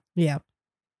 Mm-hmm. Yeah.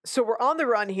 So we're on the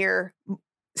run here.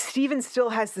 Steven still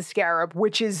has the scarab,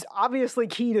 which is obviously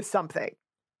key to something.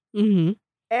 Mm-hmm.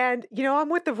 And, you know, I'm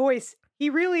with the voice. He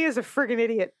really is a friggin'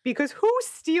 idiot because who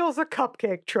steals a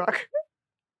cupcake truck?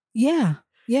 Yeah.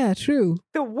 Yeah, true.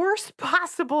 The worst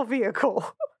possible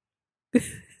vehicle.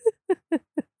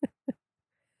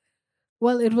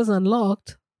 Well, it was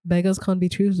unlocked. Beggars can't be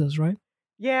choosers, right?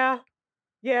 Yeah.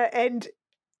 Yeah, and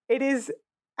it is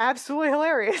absolutely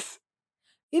hilarious.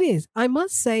 It is. I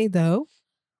must say, though,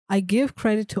 I give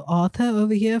credit to Arthur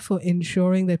over here for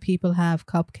ensuring that people have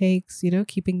cupcakes,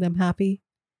 keeping them happy.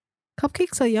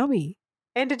 Cupcakes are yummy.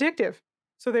 And addictive.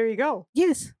 So there you go.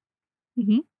 Yes.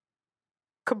 Mm-hmm.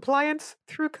 Compliance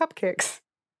through cupcakes.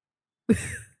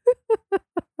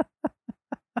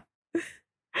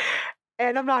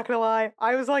 And I'm not going to lie,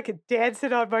 I was like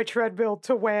dancing on my treadmill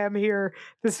to Wham here.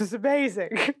 This is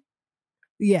amazing.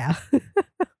 Yeah.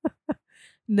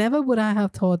 Never would I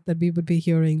have thought that we would be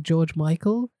hearing George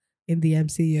Michael in the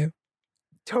MCU.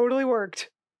 Totally worked.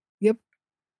 Yep.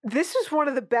 This is one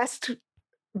of the best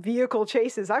vehicle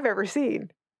chases I've ever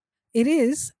seen. It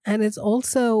is. And it's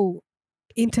also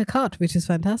intercut, which is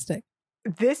fantastic.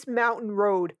 This mountain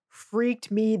road freaked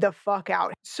me the fuck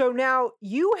out. So now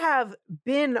you have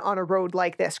been on a road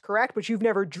like this, correct? But you've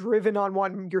never driven on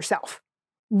one yourself.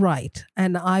 Right.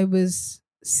 And I was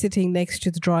sitting next to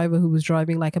the driver who was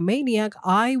driving like a maniac.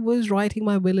 I was writing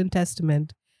my will and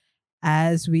testament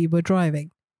as we were driving.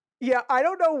 Yeah, I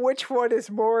don't know which one is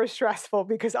more stressful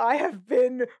because I have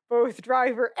been both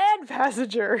driver and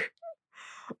passenger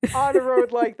on a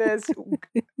road like this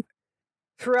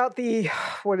throughout the,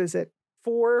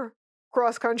 4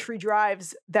 cross-country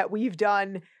drives that we've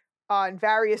done on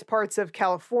various parts of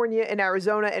California and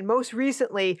Arizona, and most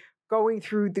recently going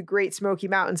through the Great Smoky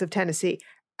Mountains of Tennessee.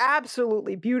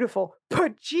 Absolutely beautiful,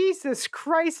 but Jesus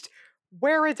Christ,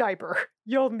 wear a diaper.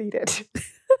 You'll need it.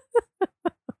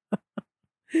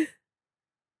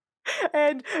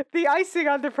 And the icing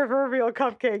on the proverbial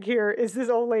cupcake here is this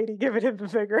old lady giving him the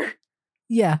finger.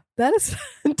 Yeah, that is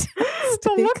fantastic.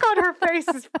 The look on her face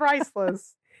is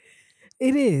priceless.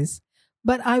 It is.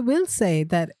 But I will say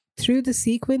that through the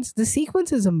sequence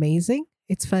is amazing.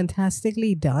 It's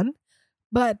fantastically done.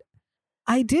 But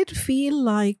I did feel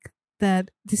like that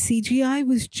the CGI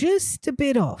was just a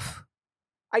bit off.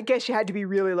 I guess you had to be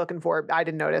really looking for it. I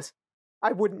didn't notice.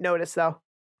 I wouldn't notice, though.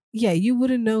 Yeah, you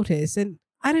wouldn't notice. And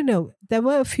I don't know. There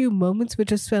were a few moments which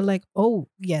just felt like, oh,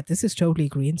 yeah, this is totally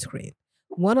green screen.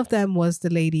 One of them was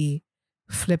the lady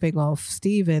flipping off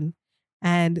Steven,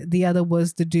 and the other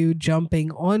was the dude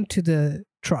jumping onto the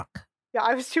truck. Yeah,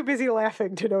 I was too busy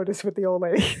laughing to notice with the old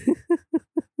lady.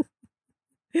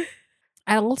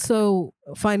 And also,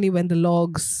 finally when the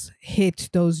logs hit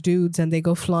those dudes and they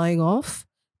go flying off,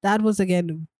 that was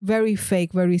again very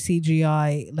fake, very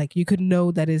CGI. Like you could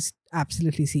know that is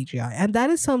absolutely CGI. And that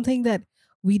is something that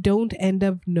we don't end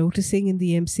up noticing in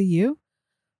the MCU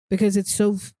because it's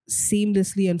so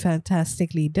seamlessly and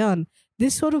fantastically done.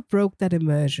 This sort of broke that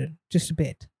immersion just a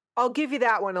bit. I'll give you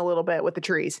that one a little bit with the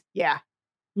trees. Yeah.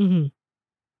 Mm-hmm.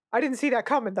 I didn't see that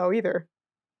coming though either.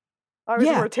 I was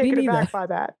more taken aback by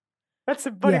that. That's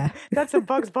some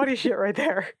Bugs Bunny shit right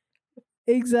there.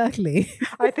 Exactly.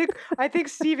 I think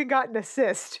Steven got an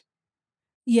assist.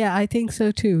 Yeah, I think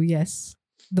so too. Yes.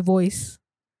 The voice.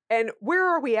 And where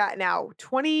are we at now?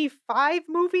 25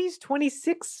 movies?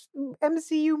 26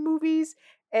 MCU movies?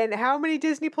 And how many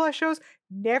Disney Plus shows?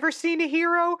 Never seen a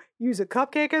hero use a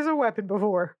cupcake as a weapon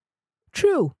before.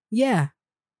 True. Yeah.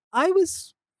 I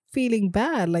was feeling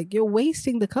bad. Like, you're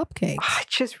wasting the cupcakes. I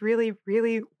just really,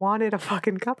 really wanted a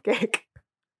fucking cupcake.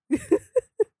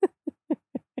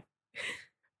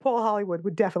 Paul Hollywood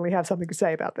would definitely have something to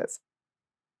say about this.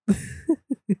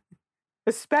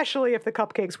 Especially if the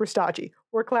cupcakes were stodgy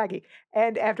or claggy.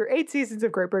 And after 8 seasons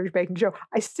of Great British Baking Show,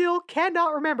 I still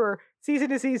cannot remember season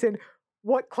to season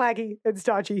what claggy and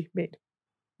stodgy mean.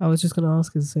 I was just going to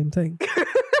ask you the same thing.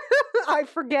 I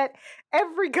forget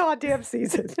every goddamn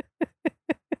season.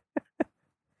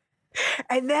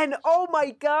 And then, oh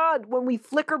my God, when we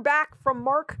flicker back from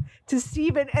Mark to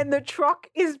Steven and the truck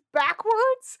is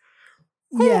backwards.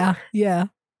 Yeah, yeah.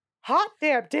 Hot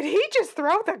damn, did he just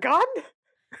throw the gun?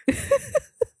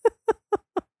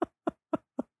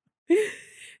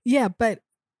 Yeah, but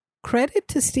credit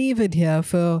to Steven here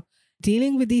for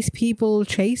dealing with these people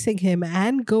chasing him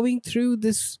and going through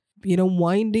this,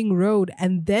 winding road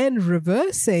and then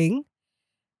reversing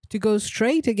to go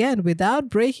straight again without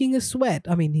breaking a sweat.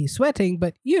 I mean, he's sweating,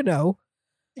 but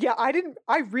Yeah,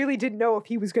 I really didn't know if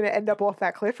he was going to end up off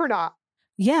that cliff or not.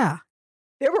 Yeah.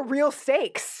 There were real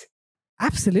stakes.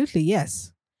 Absolutely,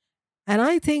 yes. And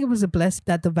I think it was a blessing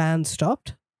that the van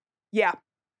stopped. Yeah.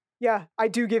 Yeah, I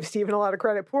do give Steven a lot of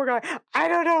credit. Poor guy. I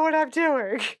don't know what I'm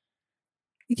doing.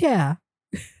 Yeah.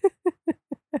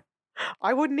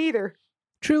 I wouldn't either.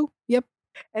 True. Yep.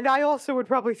 And I also would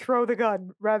probably throw the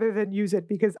gun rather than use it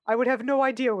because I would have no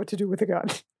idea what to do with the gun.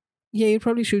 Yeah, you'd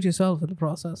probably shoot yourself in the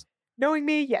process. Knowing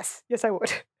me, yes. Yes, I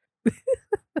would.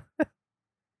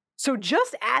 So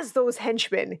just as those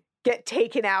henchmen get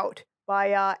taken out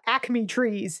by Acme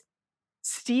trees,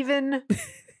 Steven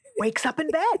wakes up in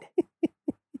bed.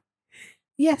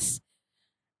 Yes.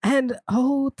 And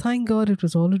oh, thank God it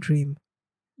was all a dream.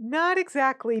 Not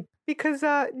exactly, because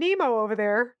Nemo over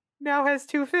there now has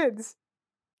 2 fins.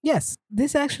 Yes,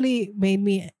 this actually made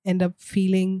me end up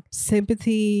feeling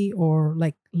sympathy or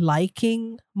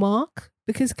liking Mark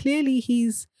because clearly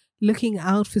he's looking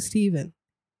out for Steven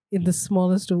in the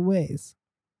smallest of ways.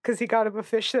 Because he got him a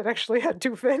fish that actually had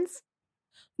 2 fins?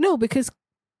 No, because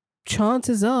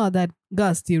chances are that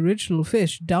Gus, the original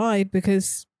fish, died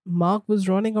because Mark was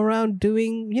running around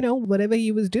doing, whatever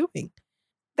he was doing.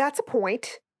 That's a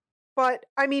point. But,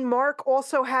 I mean, Mark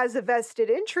also has a vested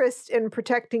interest in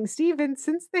protecting Steven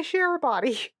since they share a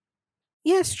body.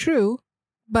 Yes, true.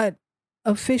 But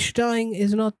a fish dying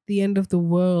is not the end of the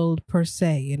world per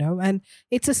se, And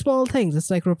it's a small thing. It's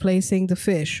like replacing the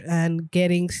fish and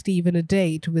getting Steven a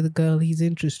date with a girl he's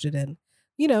interested in.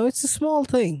 It's the small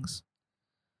things.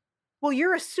 Well,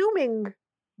 you're assuming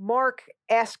Mark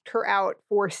asked her out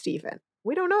for Steven.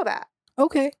 We don't know that.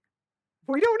 Okay.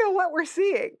 We don't know what we're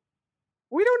seeing.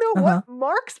 We don't know what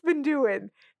Mark's been doing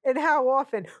and how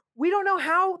often. We don't know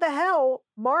how the hell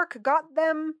Mark got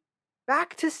them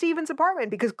back to Steven's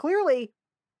apartment because clearly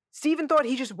Steven thought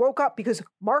he just woke up because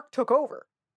Mark took over.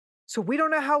 So we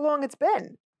don't know how long it's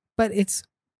been.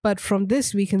 But from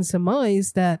this we can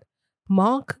surmise that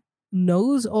Mark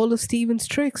knows all of Steven's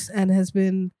tricks and has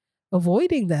been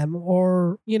avoiding them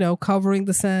or, covering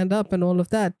the sand up and all of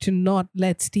that to not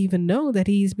let Steven know that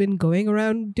he's been going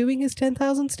around doing his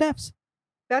 10,000 steps.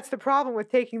 That's the problem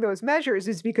with taking those measures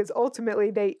is because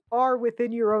ultimately they are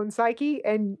within your own psyche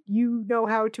and you know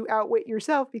how to outwit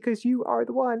yourself because you are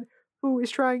the one who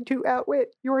is trying to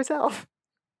outwit yourself.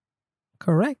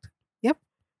 Correct. Yep.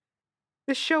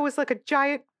 This show is like a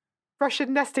giant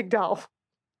Russian nesting doll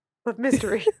of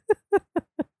mystery.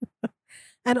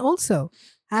 And also,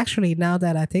 actually, now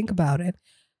that I think about it,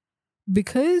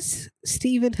 because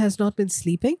Steven has not been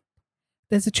sleeping,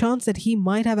 there's a chance that he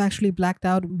might have actually blacked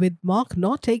out with Mark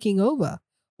not taking over.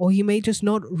 Or he may just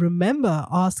not remember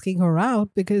asking her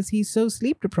out because he's so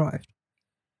sleep deprived.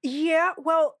 Yeah,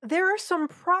 well, there are some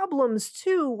problems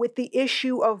too with the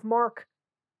issue of Mark,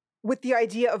 with the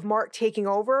idea of Mark taking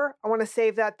over. I want to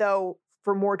save that though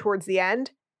for more towards the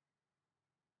end.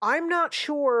 I'm not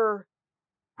sure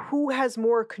who has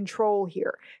more control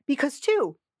here. Because,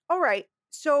 too, all right,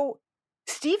 so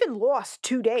Stephen lost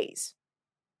 2 days.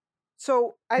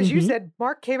 So, as you said,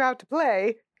 Mark came out to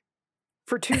play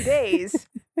for 2 days.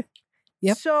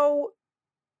 Yep. So,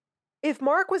 if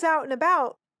Mark was out and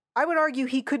about, I would argue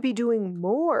he could be doing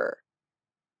more.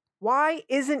 Why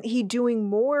isn't he doing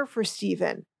more for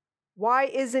Stephen? Why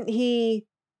isn't he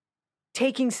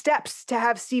taking steps to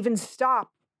have Stephen stop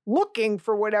looking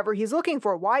for whatever he's looking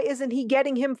for? Why isn't he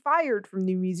getting him fired from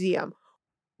the museum?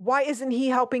 Why isn't he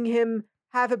helping him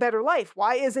have a better life?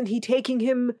 Why isn't he taking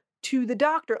him to the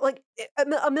doctor? Like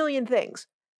a million things.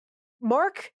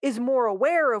 Mark is more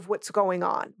aware of what's going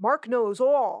on. Mark knows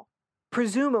all,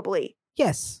 presumably.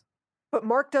 Yes. But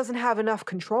Mark doesn't have enough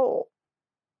control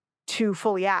to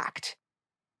fully act.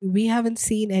 We haven't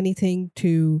seen anything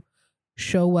to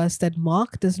show us that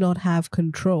Mark does not have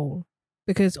control,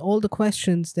 because all the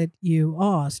questions that you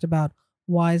asked about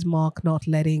why is Mark not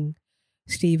letting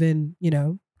Stephen,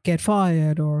 get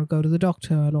fired or go to the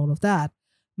doctor and all of that,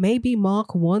 maybe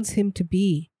Mark wants him to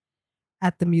be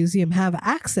at the museum, have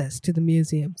access to the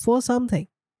museum for something.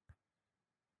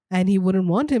 And he wouldn't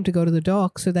want him to go to the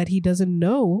dock so that he doesn't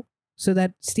know, so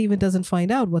that Stephen doesn't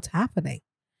find out what's happening.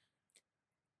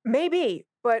 Maybe,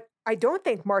 but I don't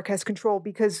think Mark has control,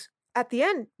 because at the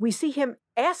end, we see him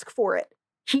ask for it.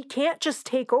 He can't just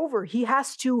take over. He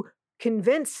has to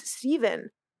convince Stephen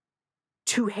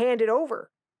to hand it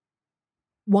over.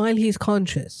 While he's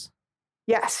conscious.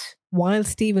 Yes. While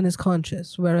Stephen is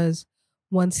conscious. Whereas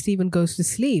once Stephen goes to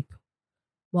sleep,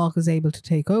 Mark is able to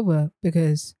take over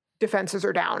because defenses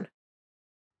are down.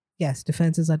 Yes,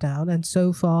 defenses are down. And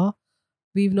so far,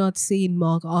 we've not seen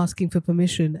Mark asking for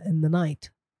permission in the night.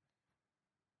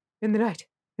 In the night.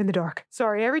 In the dark.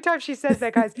 Sorry, every time she says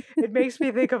that, guys, it makes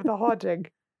me think of The Haunting.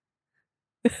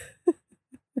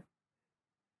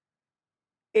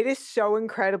 It is so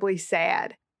incredibly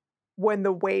sad when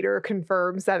the waiter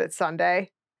confirms that it's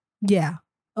Sunday. Yeah.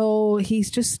 Oh,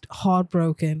 he's just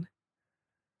heartbroken.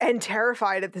 And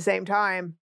terrified at the same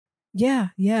time. Yeah,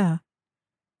 yeah.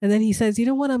 And then he says, you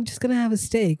know what, I'm just going to have a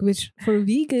steak, which for a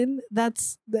vegan,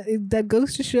 that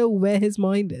goes to show where his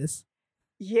mind is.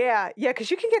 Yeah, because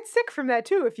you can get sick from that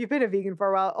too if you've been a vegan for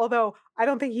a while. Although I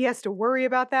don't think he has to worry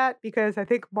about that, because I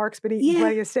think Mark's been eating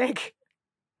plenty of steak.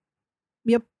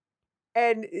 Yep.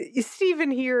 And Stephen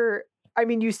here, I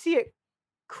mean, you see it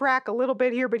crack a little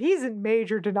bit here, but he's in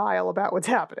major denial about what's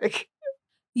happening.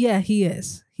 Yeah, he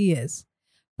is. He is.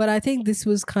 But I think this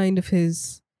was kind of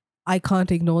his I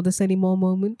can't ignore this anymore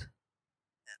moment.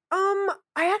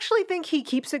 I actually think he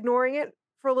keeps ignoring it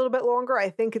for a little bit longer. I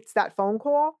think it's that phone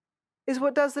call is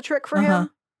what does the trick for him.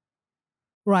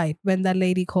 Right, when that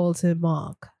lady calls him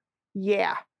Mark.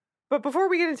 Yeah. But before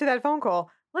we get into that phone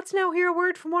call, let's now hear a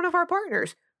word from one of our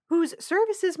partners, whose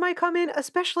services might come in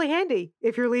especially handy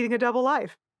if you're leading a double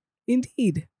life.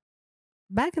 Indeed.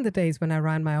 Back in the days when I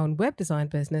ran my own web design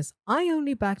business, I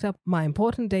only backed up my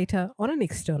important data on an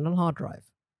external hard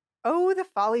drive. Oh, the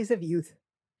follies of youth.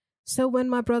 So when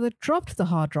my brother dropped the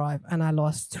hard drive and I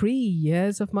lost 3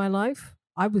 years of my life,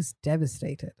 I was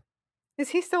devastated. Is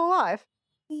he still alive?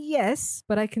 Yes,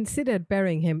 but I considered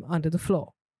burying him under the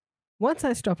floor. Once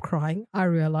I stopped crying, I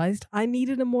realized I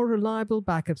needed a more reliable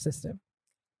backup system.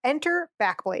 Enter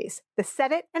Backblaze, the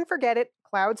set it and forget it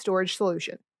cloud storage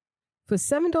solution. For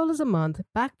 $7 a month,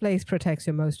 Backblaze protects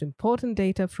your most important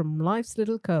data from life's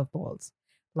little curveballs,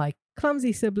 like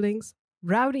clumsy siblings,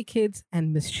 rowdy kids,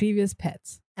 and mischievous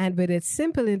pets. And with its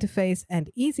simple interface and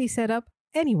easy setup,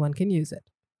 anyone can use it.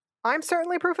 I'm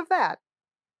certainly proof of that.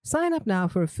 Sign up now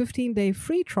for a 15-day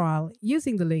free trial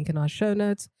using the link in our show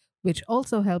notes, which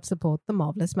also helps support the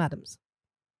Marvelous Madams.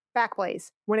 Backblaze.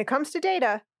 When it comes to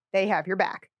data, they have your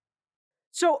back.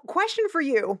 So, question for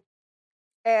you,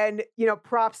 and,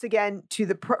 props again to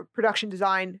the production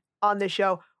design on this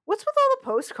show. What's with all the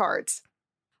postcards?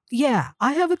 Yeah,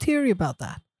 I have a theory about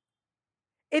that.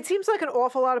 It seems like an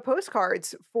awful lot of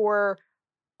postcards for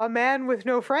a man with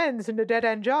no friends and a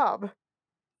dead-end job.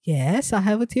 Yes, I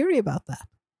have a theory about that.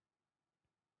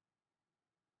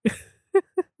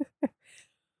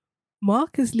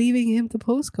 Mark is leaving him the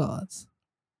postcards.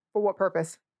 For what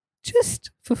purpose?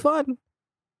 Just for fun.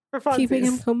 For fun. Keeping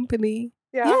him company.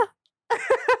 Yeah.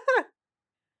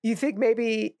 You think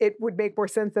maybe it would make more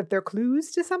sense that they're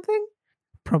clues to something?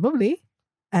 Probably.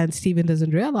 And Stephen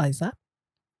doesn't realize that.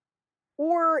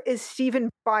 Or is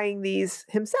Stephen buying these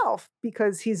himself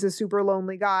because he's a super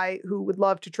lonely guy who would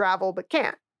love to travel but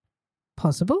can't?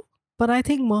 Possible. But I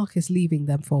think Mark is leaving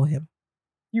them for him.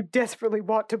 You desperately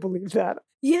want to believe that.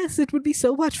 Yes, it would be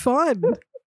so much fun.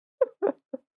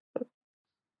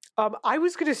 I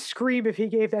was going to scream if he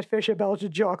gave that fish a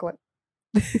Belgian chocolate.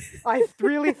 I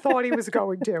really thought he was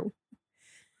going to.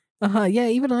 Yeah,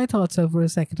 even I thought so for a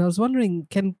second. I was wondering,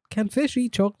 can fish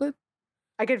eat chocolate?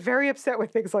 I get very upset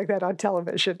with things like that on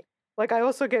television. Like, I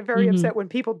also get very upset when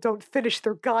people don't finish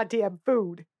their goddamn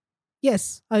food.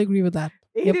 Yes, I agree with that.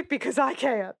 Eat it because I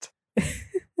can't.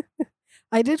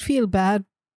 I did feel bad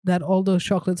that all those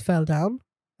chocolates fell down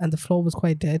and the floor was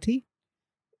quite dirty.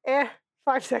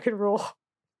 5-second rule.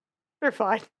 They're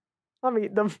fine. I'm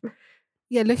eating them.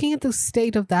 Yeah, looking at the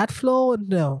state of that floor,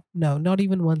 no, not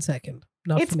even 1 second.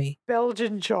 Not for me.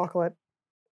 Belgian chocolate.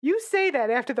 You say that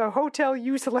after the hotel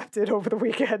you slept in over the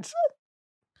weekend.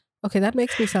 Okay, that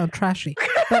makes me sound trashy.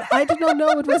 But I did not know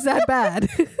it was that bad.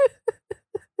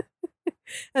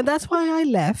 And that's why I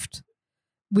left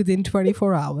within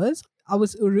 24 hours. I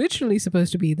was originally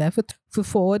supposed to be there for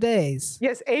 4 days.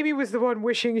 Yes, Amy was the one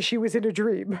wishing she was in a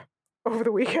dream over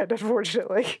the weekend,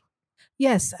 unfortunately.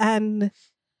 Yes, and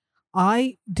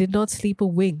I did not sleep a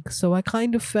wink, so I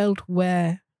kind of felt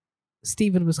where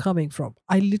Stephen was coming from.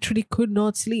 I literally could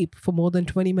not sleep for more than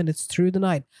 20 minutes through the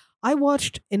night. I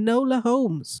watched Enola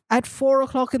Holmes at 4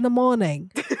 o'clock in the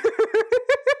morning.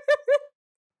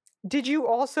 Did you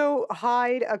also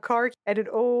hide a car and an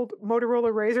old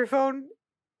Motorola Razr phone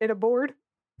in a board?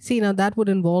 See, now that would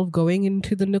involve going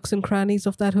into the nooks and crannies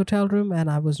of that hotel room, and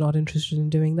I was not interested in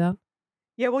doing that.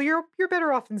 Yeah, well, you're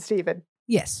better off than Stephen.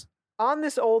 Yes. On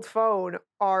this old phone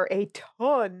are a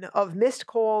ton of missed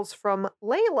calls from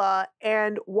Layla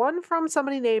and one from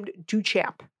somebody named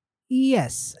Duchamp.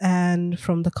 Yes, and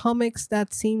from the comics,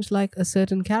 that seems like a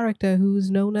certain character who's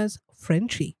known as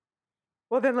Frenchie.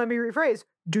 Well, then let me rephrase.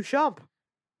 Duchamp.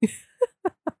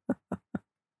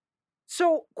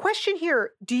 So, question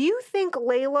here. Do you think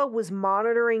Layla was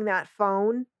monitoring that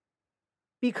phone?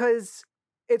 Because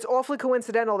it's awfully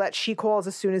coincidental that she calls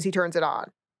as soon as he turns it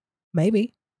on.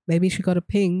 Maybe. Maybe she got a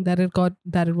ping that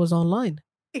it was online.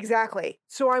 Exactly.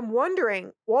 So I'm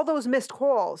wondering, all those missed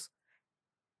calls,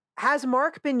 has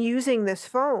Mark been using this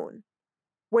phone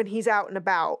when he's out and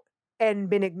about and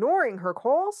been ignoring her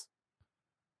calls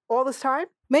all this time?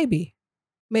 Maybe.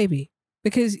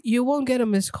 Because you won't get a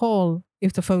missed call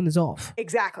if the phone is off.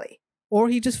 Exactly. Or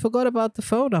he just forgot about the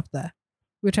phone up there,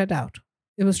 which I doubt.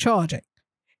 It was charging.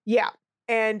 Yeah.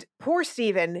 And poor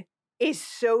Stephen is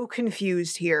so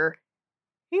confused here.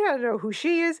 He doesn't know who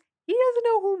she is. He doesn't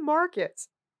know who Mark is.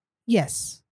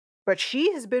 Yes. But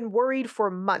she has been worried for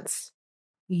months.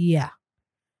 Yeah.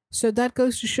 So that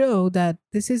goes to show that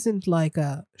this isn't like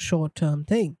a short-term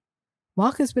thing.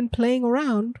 Mark has been playing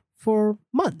around for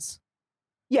months.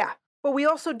 Yeah. But we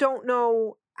also don't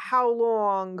know how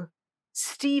long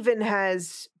Stephen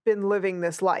has been living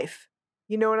this life.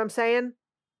 You know what I'm saying?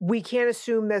 We can't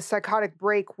assume the psychotic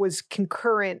break was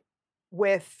concurrent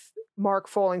with Mark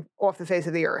falling off the face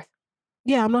of the earth.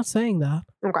 Yeah, I'm not saying that.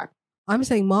 Okay. I'm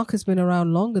saying Mark has been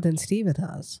around longer than Stephen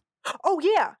has. Oh,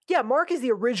 yeah. Yeah, Mark is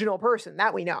the original person.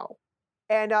 That we know.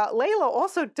 And Layla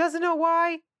also doesn't know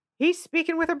why he's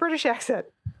speaking with a British accent.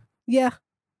 Yeah.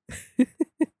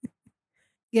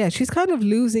 Yeah, she's kind of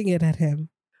losing it at him.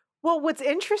 Well, what's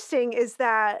interesting is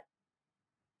that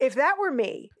if that were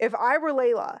me, if I were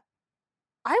Layla,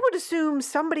 I would assume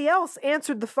somebody else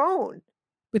answered the phone.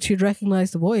 But you'd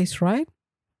recognize the voice, right?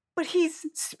 But he's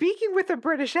speaking with a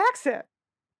British accent.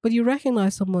 But you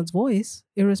recognize someone's voice,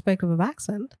 irrespective of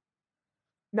accent.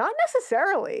 Not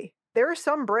necessarily. There are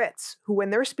some Brits who, when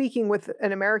they're speaking with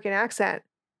an American accent,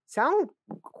 sound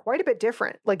quite a bit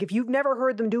different. Like, if you've never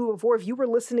heard them do it before, if you were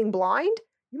listening blind,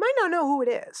 you might not know who it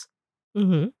is.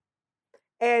 Mm-hmm.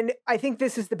 And I think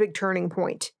this is the big turning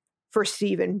point for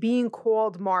Stephen. Being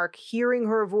called Mark, hearing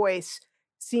her voice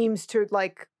seems to,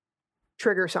 like,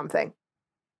 trigger something.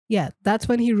 Yeah, that's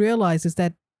when he realizes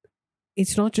that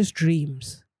it's not just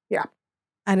dreams. Yeah.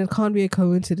 And it can't be a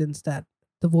coincidence that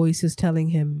the voice is telling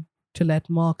him to let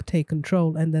Mark take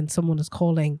control and then someone is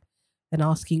calling and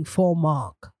asking for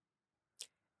Mark.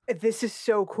 This is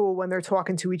so cool when they're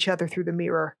talking to each other through the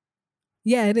mirror.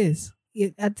 Yeah, it is.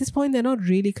 At this point, they're not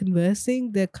really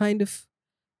conversing. They're kind of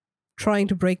trying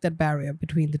to break that barrier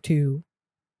between the two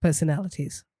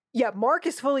personalities. Yeah, Mark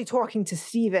is fully talking to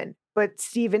Stephen, but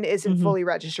Stephen isn't fully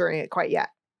registering it quite yet.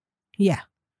 Yeah.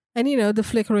 And, you know, the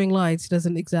flickering lights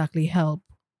doesn't exactly help.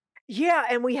 Yeah,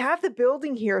 and we have the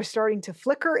building here starting to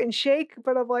flicker and shake,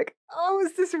 but I'm like, oh,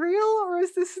 is this real or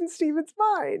is this in Stephen's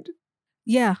mind?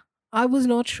 Yeah, I was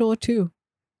not sure too.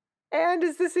 And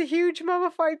is this a huge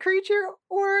mummified creature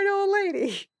or an old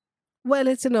lady? Well,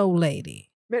 it's an old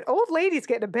lady. Man, old ladies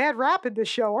getting a bad rap in this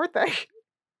show, aren't they?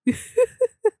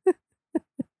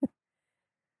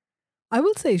 I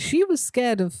will say she was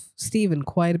scared of Stephen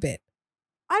quite a bit.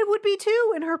 I would be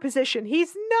too in her position.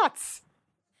 He's nuts.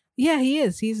 Yeah, he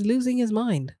is. He's losing his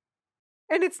mind.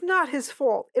 And it's not his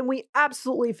fault. And we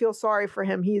absolutely feel sorry for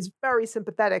him. He is very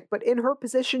sympathetic. But in her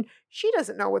position, she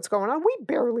doesn't know what's going on. We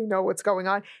barely know what's going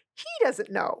on. He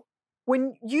doesn't know.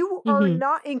 When you are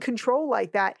not in control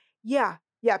like that, yeah,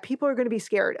 people are going to be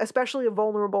scared, especially a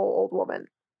vulnerable old woman.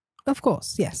 Of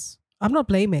course, yes. I'm not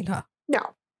blaming her.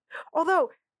 No.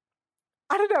 Although,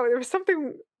 I don't know, there was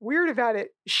something weird about it.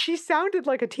 She sounded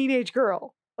like a teenage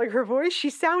girl. Like her voice,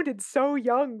 she sounded so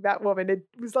young, that woman. It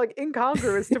was like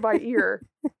incongruous to my ear.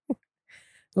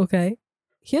 Okay.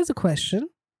 Here's a question.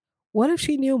 What if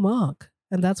she knew Mark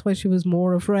and that's why she was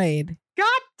more afraid?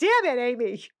 God damn it,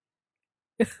 Amy.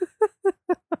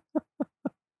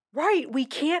 Right. We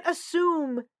can't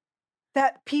assume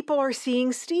that people are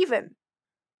seeing Steven.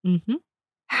 Mm-hmm.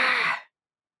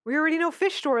 We already know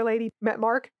Fish Store Lady met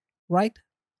Mark. Right.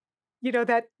 You know,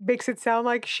 that makes it sound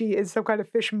like she is some kind of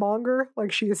fishmonger,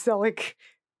 like she is selling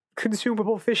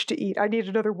consumable fish to eat. I need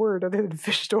another word other than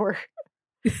fish store.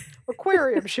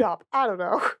 Aquarium shop. I don't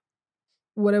know.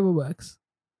 Whatever works.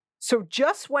 So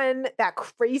just when that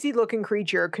crazy looking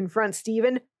creature confronts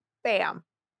Steven, bam,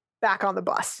 back on the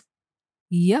bus.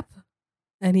 Yep.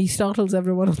 And he startles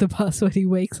everyone on the bus when he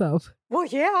wakes up. Well,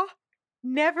 yeah.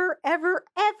 Never, ever,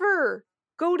 ever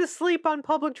go to sleep on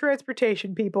public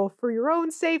transportation, people, for your own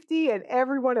safety and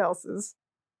everyone else's.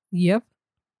 Yep.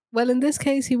 Well, in this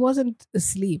case, he wasn't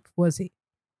asleep, was he?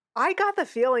 I got the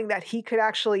feeling that he could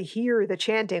actually hear the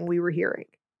chanting we were hearing.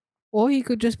 Or he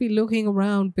could just be looking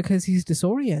around because he's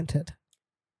disoriented.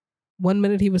 1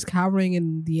 minute he was cowering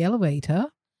in the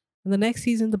elevator, and the next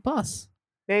he's in the bus.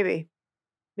 Maybe.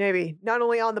 Not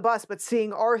only on the bus, but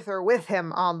seeing Arthur with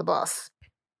him on the bus.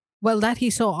 Well, that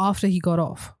he saw after he got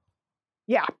off.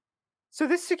 Yeah. So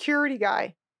this security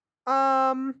guy,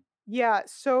 yeah,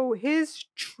 so his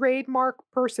trademark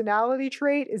personality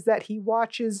trait is that he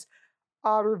watches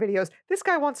otter videos. This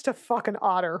guy wants to fuck an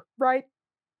otter, right?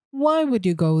 Why would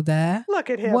you go there? Look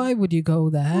at him. Why would you go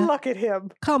there? Look at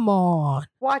him. Come on.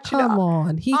 Come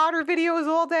on. Otter videos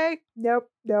all day? Nope.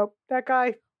 That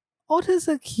guy. Otters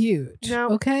are cute.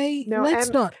 No. Okay? No. Let's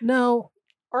not. No.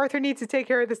 Arthur needs to take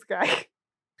care of this guy.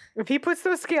 If he puts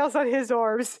those scales on his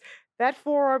arms, that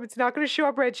forearm, it's not going to show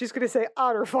up red. She's going to say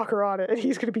otter fucker on it, and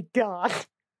he's going to be gone.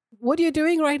 What you're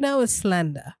doing right now is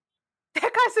slander.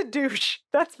 That guy's a douche.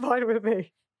 That's fine with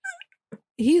me.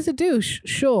 He's a douche,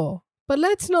 sure. But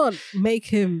let's not make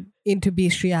him into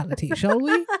bestiality, shall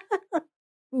we?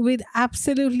 With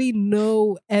absolutely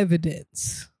no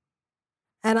evidence.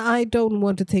 And I don't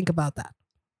want to think about that.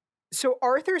 So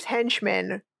Arthur's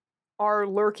henchmen are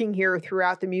lurking here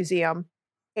throughout the museum.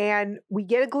 And we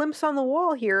get a glimpse on the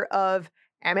wall here of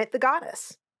Ammit the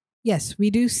goddess. Yes, we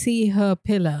do see her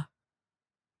pillar.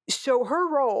 So her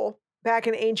role back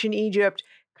in ancient Egypt,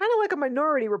 kind of like a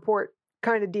Minority Report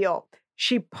kind of deal.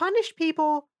 She punished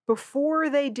people before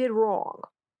they did wrong.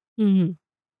 Mm-hmm.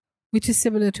 Which is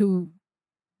similar to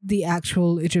the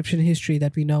actual Egyptian history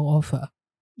that we know of her.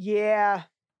 Yeah.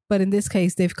 But in this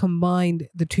case, they've combined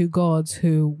the two gods,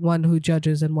 one who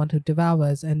judges and one who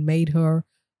devours, and made her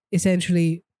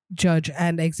essentially judge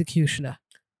and executioner.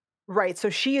 Right. So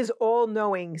she is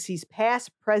all-knowing. She's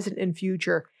past, present, and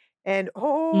future. And,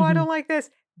 I don't like this.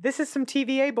 This is some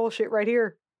TVA bullshit right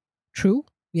here. True.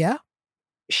 Yeah.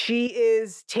 She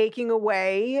is taking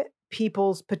away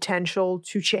people's potential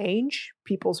to change,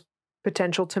 people's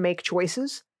potential to make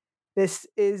choices. This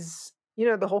is,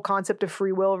 the whole concept of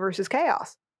free will versus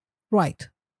chaos. Right.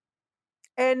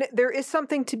 And there is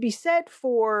something to be said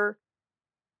for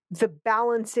the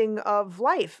balancing of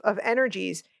life, of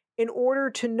energies. In order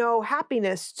to know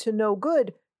happiness, to know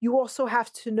good, you also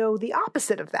have to know the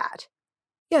opposite of that.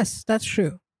 Yes, that's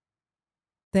true.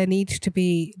 There needs to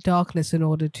be darkness in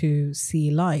order to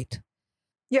see light.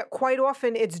 Yeah, quite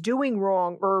often it's doing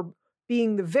wrong or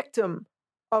being the victim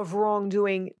of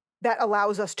wrongdoing that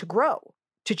allows us to grow,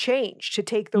 to change, to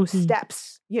take those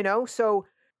steps, So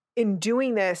in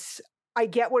doing this, I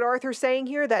get what Arthur's saying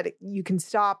here, that you can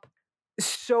stop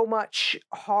so much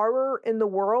horror in the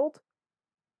world,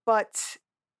 but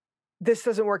this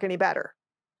doesn't work any better.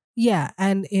 Yeah,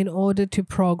 and in order to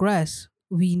progress,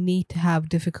 we need to have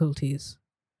difficulties.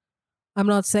 I'm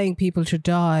not saying people should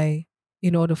die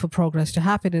in order for progress to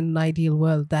happen. In an ideal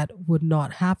world, that would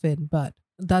not happen, but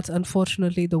that's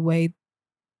unfortunately the way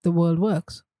the world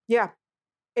works. Yeah.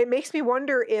 It makes me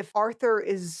wonder if Arthur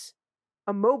is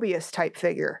a Mobius type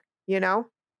figure,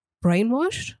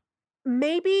 Brainwashed?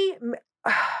 Maybe.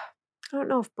 I don't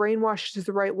know if brainwashed is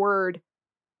the right word,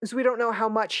 because we don't know how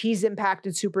much he's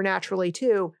impacted supernaturally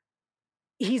too.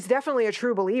 He's definitely a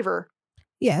true believer.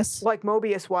 Yes. Like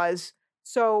Mobius was.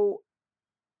 So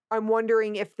I'm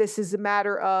wondering if this is a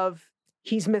matter of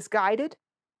he's misguided.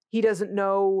 He doesn't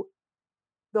know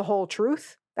the whole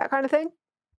truth, that kind of thing.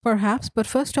 Perhaps, but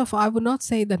first off, I would not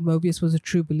say that Mobius was a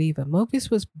true believer. Mobius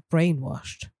was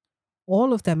brainwashed.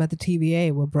 All of them at the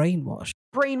TVA were brainwashed.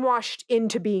 Brainwashed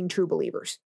into being true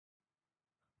believers.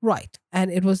 Right.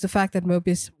 And it was the fact that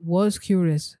Mobius was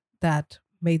curious that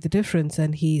made the difference,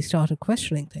 and he started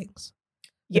questioning things.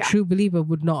 Yeah. A true believer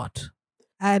would not.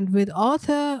 And with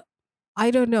Arthur,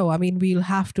 I don't know. I mean, we'll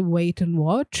have to wait and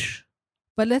watch.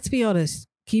 But let's be honest,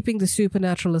 keeping the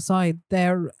supernatural aside,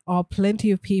 there are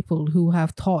plenty of people who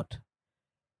have thought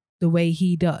the way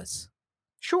he does.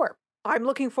 Sure. I'm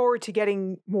looking forward to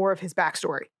getting more of his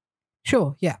backstory.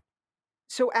 Sure, yeah.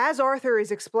 So as Arthur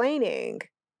is explaining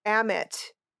Ammit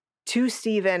to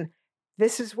Stephen,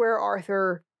 this is where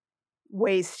Arthur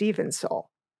weighs Stephen's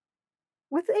soul.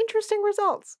 With interesting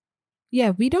results. Yeah,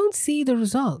 we don't see the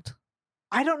result.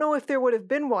 I don't know if there would have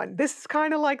been one. This is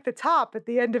kind of like the top at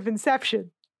the end of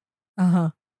Inception.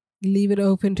 Leave it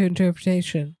open to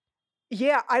interpretation.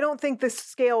 Yeah, I don't think the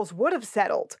scales would have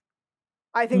settled.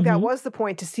 I think that was the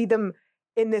point, to see them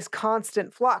in this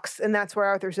constant flux. And that's where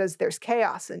Arthur says there's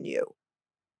chaos in you.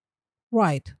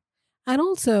 Right. And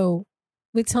also,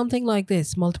 with something like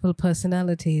this, multiple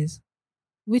personalities,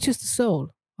 which is the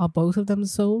soul? Are both of them the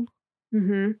soul?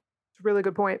 Mm-hmm. It's a really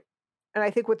good point. And I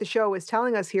think what the show is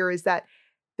telling us here is that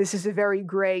this is a very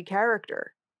gray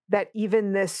character, that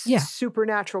even this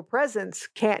supernatural presence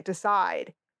can't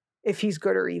decide if he's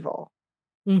good or evil.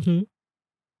 Mm-hmm.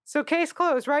 So case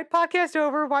closed, right? Podcast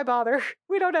over. Why bother?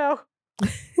 We don't know.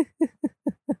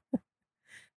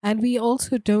 And we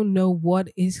also don't know what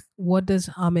does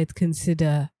Ammit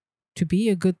consider to be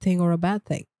a good thing or a bad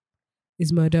thing.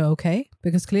 Is murder okay?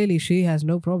 Because clearly she has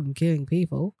no problem killing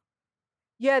people.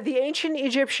 Yeah, the ancient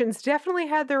Egyptians definitely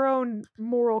had their own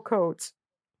moral codes.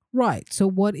 Right. So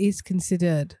what is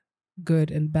considered good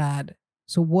and bad?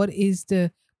 So what is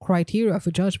the criteria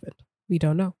for judgment? We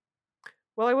don't know.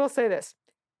 Well, I will say this.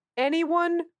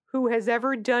 Anyone who has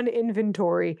ever done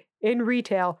inventory in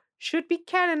retail should be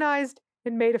canonized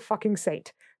and made a fucking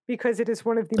saint, because it is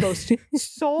one of the most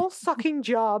soul-sucking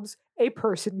jobs a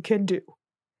person can do.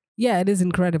 Yeah, it is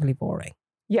incredibly boring.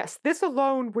 Yes, this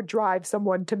alone would drive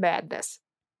someone to madness.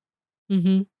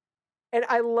 Mm-hmm. And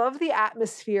I love the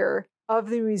atmosphere of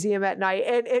the museum at night.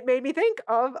 And it made me think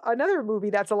of another movie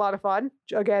that's a lot of fun.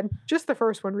 Again, just the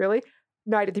first one, really.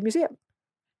 Night at the Museum.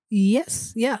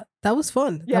 Yes. Yeah. That was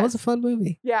fun. Yes. That was a fun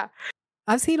movie. Yeah.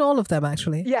 I've seen all of them,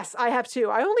 actually. Yes, I have too.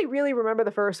 I only really remember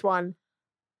the first one.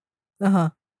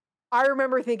 I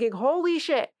remember thinking, holy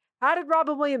shit, how did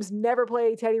Robin Williams never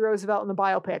play Teddy Roosevelt in the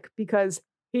biopic? Because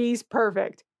he's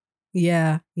perfect.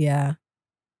 Yeah. Yeah.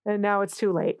 And now it's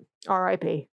too late.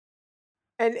 R.I.P.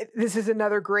 And this is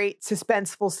another great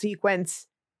suspenseful sequence.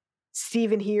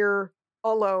 Stephen here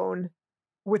alone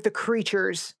with the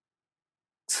creatures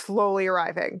slowly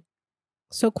arriving.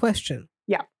 So question.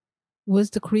 Yeah.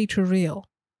 Was the creature real?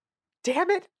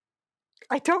 Damn it.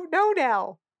 I don't know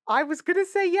now. I was going to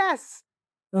say yes.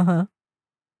 I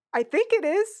think it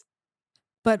is.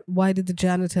 But why did the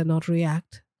janitor not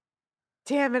react?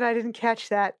 Damn it, I didn't catch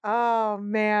that. Oh,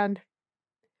 man.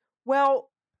 Well,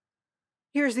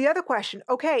 here's the other question.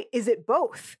 Okay, is it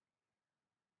both?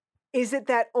 Is it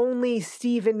that only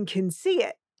Stephen can see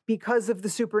it because of the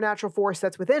supernatural force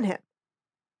that's within him?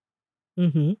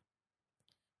 Mm-hmm.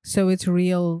 So it's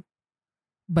real,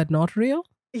 but not real?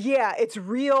 Yeah, it's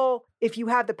real if you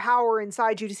have the power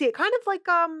inside you to see it. Kind of like,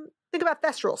 think about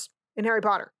Thestrals in Harry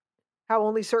Potter. How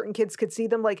only certain kids could see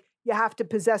them. Like, you have to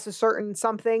possess a certain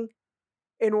something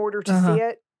in order to see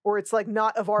it. Or it's like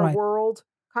not of our world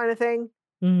kind of thing.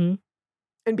 Mm-hmm.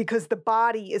 And because the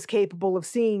body is capable of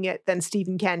seeing it, then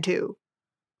Stephen can too.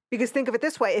 Because think of it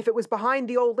this way. If it was behind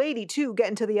the old lady too,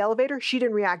 getting to the elevator, she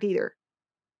didn't react either.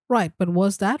 Right, but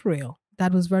was that real?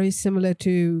 That was very similar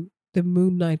to the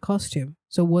Moon Knight costume.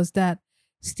 So was that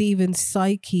Stephen's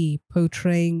psyche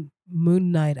portraying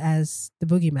Moon Knight as the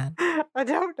boogeyman? I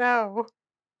don't know.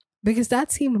 Because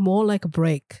that seemed more like a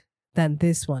break than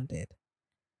this one did.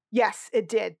 Yes, it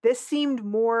did. This seemed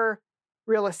more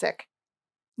realistic.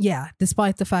 Yeah,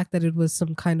 despite the fact that it was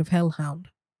some kind of hellhound.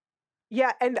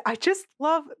 Yeah, and I just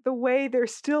love the way they're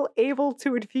still able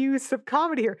to infuse some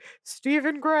comedy here.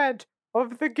 Stephen Grant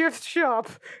of the gift shop.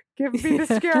 Give me the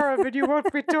scarab and you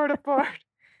won't be torn apart.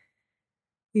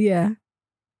 Yeah.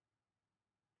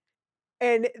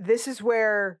 And this is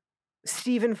where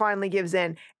Stephen finally gives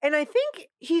in. And I think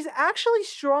he's actually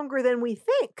stronger than we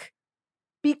think.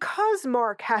 Because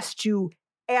Mark has to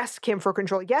ask him for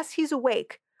control. Yes, he's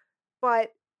awake.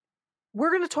 But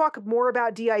we're going to talk more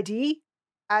about DID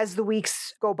as the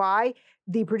weeks go by,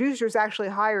 the producers actually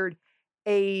hired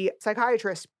a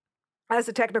psychiatrist as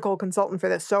a technical consultant for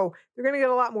this. So they're going to get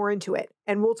a lot more into it.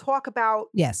 And we'll talk about,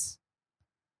 Yes.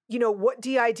 what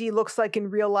DID looks like in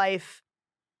real life,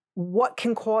 what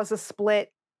can cause a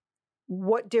split,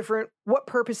 what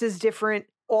purposes different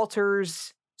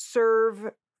alters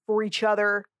serve for each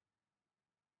other.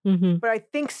 Mm-hmm. But I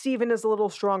think Steven is a little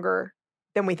stronger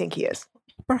than we think he is.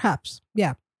 Perhaps.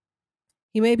 Yeah.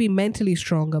 He may be mentally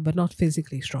stronger, but not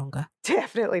physically stronger.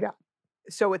 Definitely not.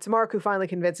 So it's Mark who finally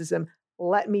convinces him,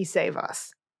 let me save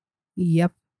us.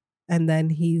 Yep. And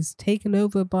then he's taken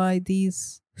over by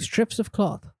these strips of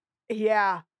cloth.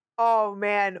 Yeah. Oh,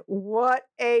 man. What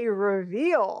a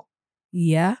reveal.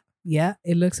 Yeah. Yeah.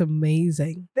 It looks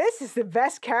amazing. This is the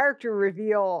best character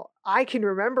reveal I can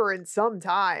remember in some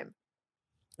time.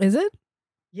 Is it?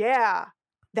 Yeah.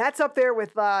 That's up there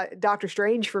with Doctor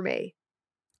Strange for me.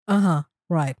 Uh-huh.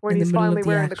 Right. When he's finally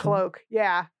wearing the cloak.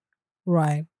 Yeah.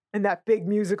 Right. And that big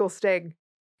musical sting.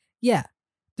 Yeah.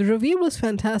 The reveal was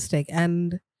fantastic.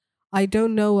 And I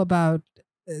don't know about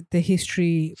the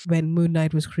history when Moon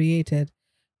Knight was created,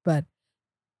 but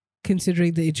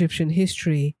considering the Egyptian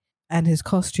history and his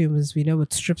costume, as we know,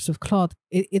 with strips of cloth,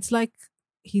 it's like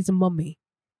he's a mummy.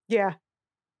 Yeah.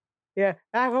 Yeah.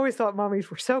 I've always thought mummies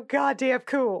were so goddamn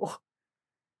cool.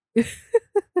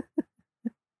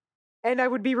 And I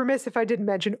would be remiss if I didn't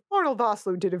mention Arnold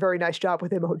Vosloo did a very nice job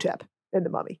with Imhotep and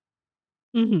the mummy.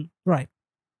 Mm-hmm. Right.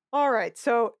 All right.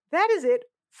 So that is it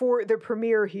for the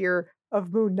premiere here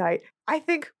of Moon Knight. I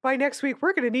think by next week,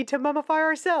 we're going to need to mummify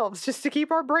ourselves just to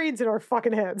keep our brains in our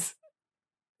fucking heads.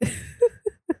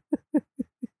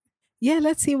 Yeah,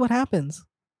 let's see what happens.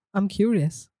 I'm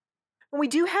curious. And we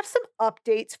do have some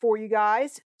updates for you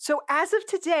guys. So as of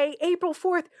today, April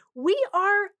 4th, we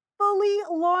are fully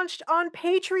launched on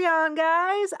Patreon,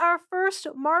 guys. Our first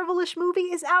Marvelish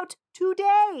movie is out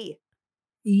today.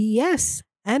 Yes.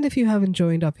 And if you haven't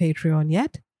joined our Patreon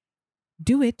yet,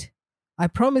 do it. I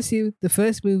promise you, the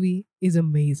first movie is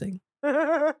amazing.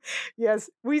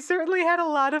 Yes, we certainly had a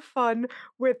lot of fun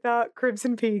with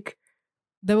Crimson Peak.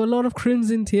 There were a lot of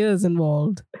crimson tears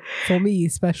involved, for me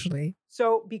especially.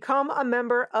 So become a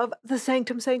member of the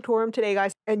Sanctum Sanctorum today,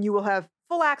 guys, and you will have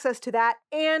full access to that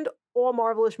and all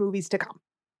Marvelish movies to come.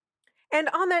 And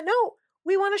on that note,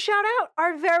 we want to shout out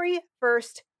our very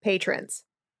first patrons.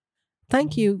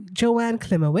 Thank you, Joanne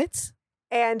Klimowitz.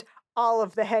 And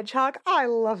Olive the Hedgehog. I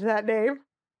love that name.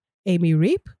 Amy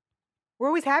Reap. We're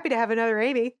always happy to have another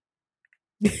Amy.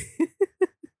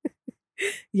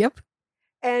 Yep.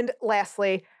 And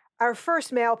lastly, our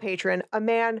first male patron, a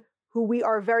man who we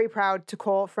are very proud to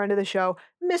call friend of the show,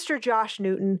 Mr. Josh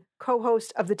Newton,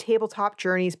 co-host of the Tabletop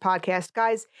Journeys podcast.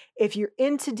 Guys, if you're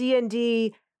into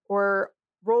D&D or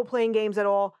role-playing games at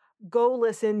all, go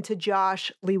listen to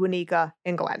Josh, Lewanika,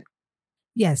 and Glenn.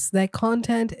 Yes, their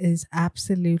content is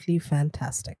absolutely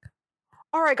fantastic.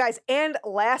 All right, guys. And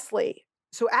lastly,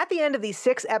 so at the end of these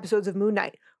 6 episodes of Moon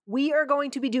Knight, we are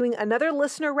going to be doing another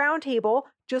listener roundtable,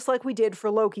 just like we did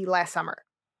for Loki last summer.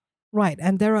 Right,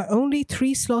 and there are only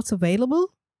 3 slots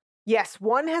available? Yes,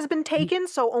 1 has been taken,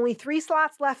 so only 3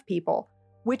 slots left, people.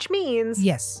 Which means,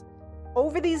 yes,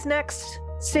 over these next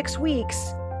 6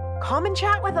 weeks, come and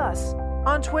chat with us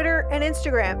on Twitter and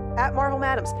Instagram at Marvel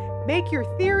Madams. Make your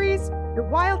theories, your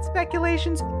wild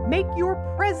speculations, make your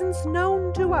presence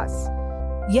known to us.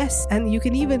 Yes, and you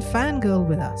can even fangirl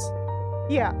with us.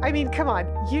 Yeah, I mean, come on.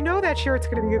 You know that shirt's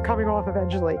going to be coming off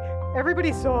eventually.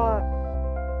 Everybody saw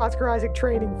Oscar Isaac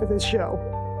training for this show.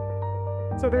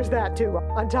 So there's that too,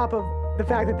 on top of the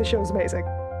fact that the show's amazing.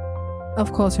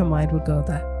 Of course your mind would go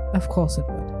there. Of course it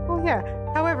would. Well, yeah.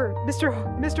 However,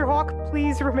 Mr. Hawk,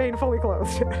 please remain fully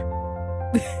clothed.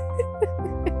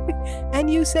 And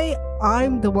you say,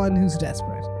 I'm the one who's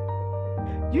desperate.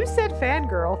 You said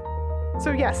fangirl.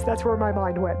 So yes, that's where my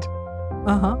mind went.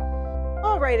 Uh-huh.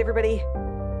 All right, everybody.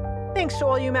 Thanks to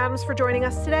all you madams for joining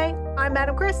us today. I'm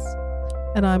Madam Chris.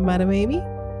 And I'm Madam Amy.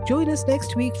 Join us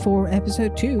next week for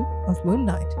episode 2 of Moon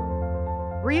Knight.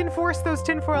 Reinforce those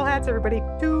tinfoil hats, everybody.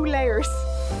 2 layers.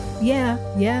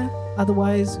 Yeah.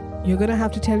 Otherwise, you're going to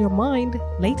have to tell your mind.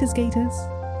 Laters, Gators.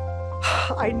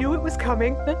 I knew it was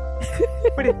coming,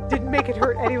 but it didn't make it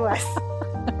hurt any less.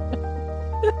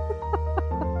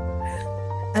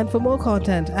 And for more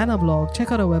content and our blog,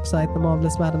 check out our website,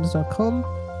 themarvelousmadams.com,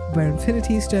 where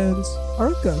Infinity Stones are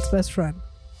a girl's best friend.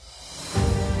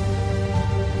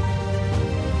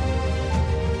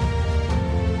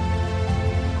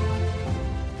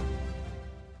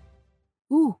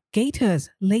 Ooh, gators,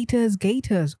 laters,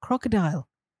 gators, crocodile.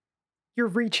 You're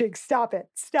reaching. Stop it.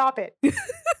 I'm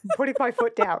putting my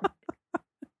foot down.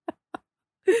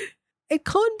 It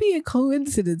can't be a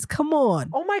coincidence. Come on.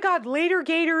 Oh my God, later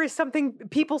gator is something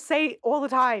people say all the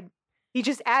time. He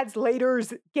just adds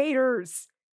laters, gators.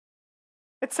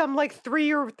 It's some like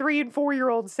 3 and 4 year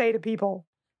olds say to people.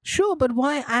 Sure, but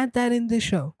why add that in this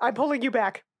show? I'm pulling you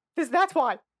back. That's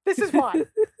why. This is why.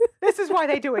 This is why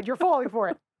they do it. You're falling for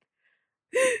it.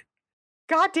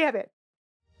 God damn it.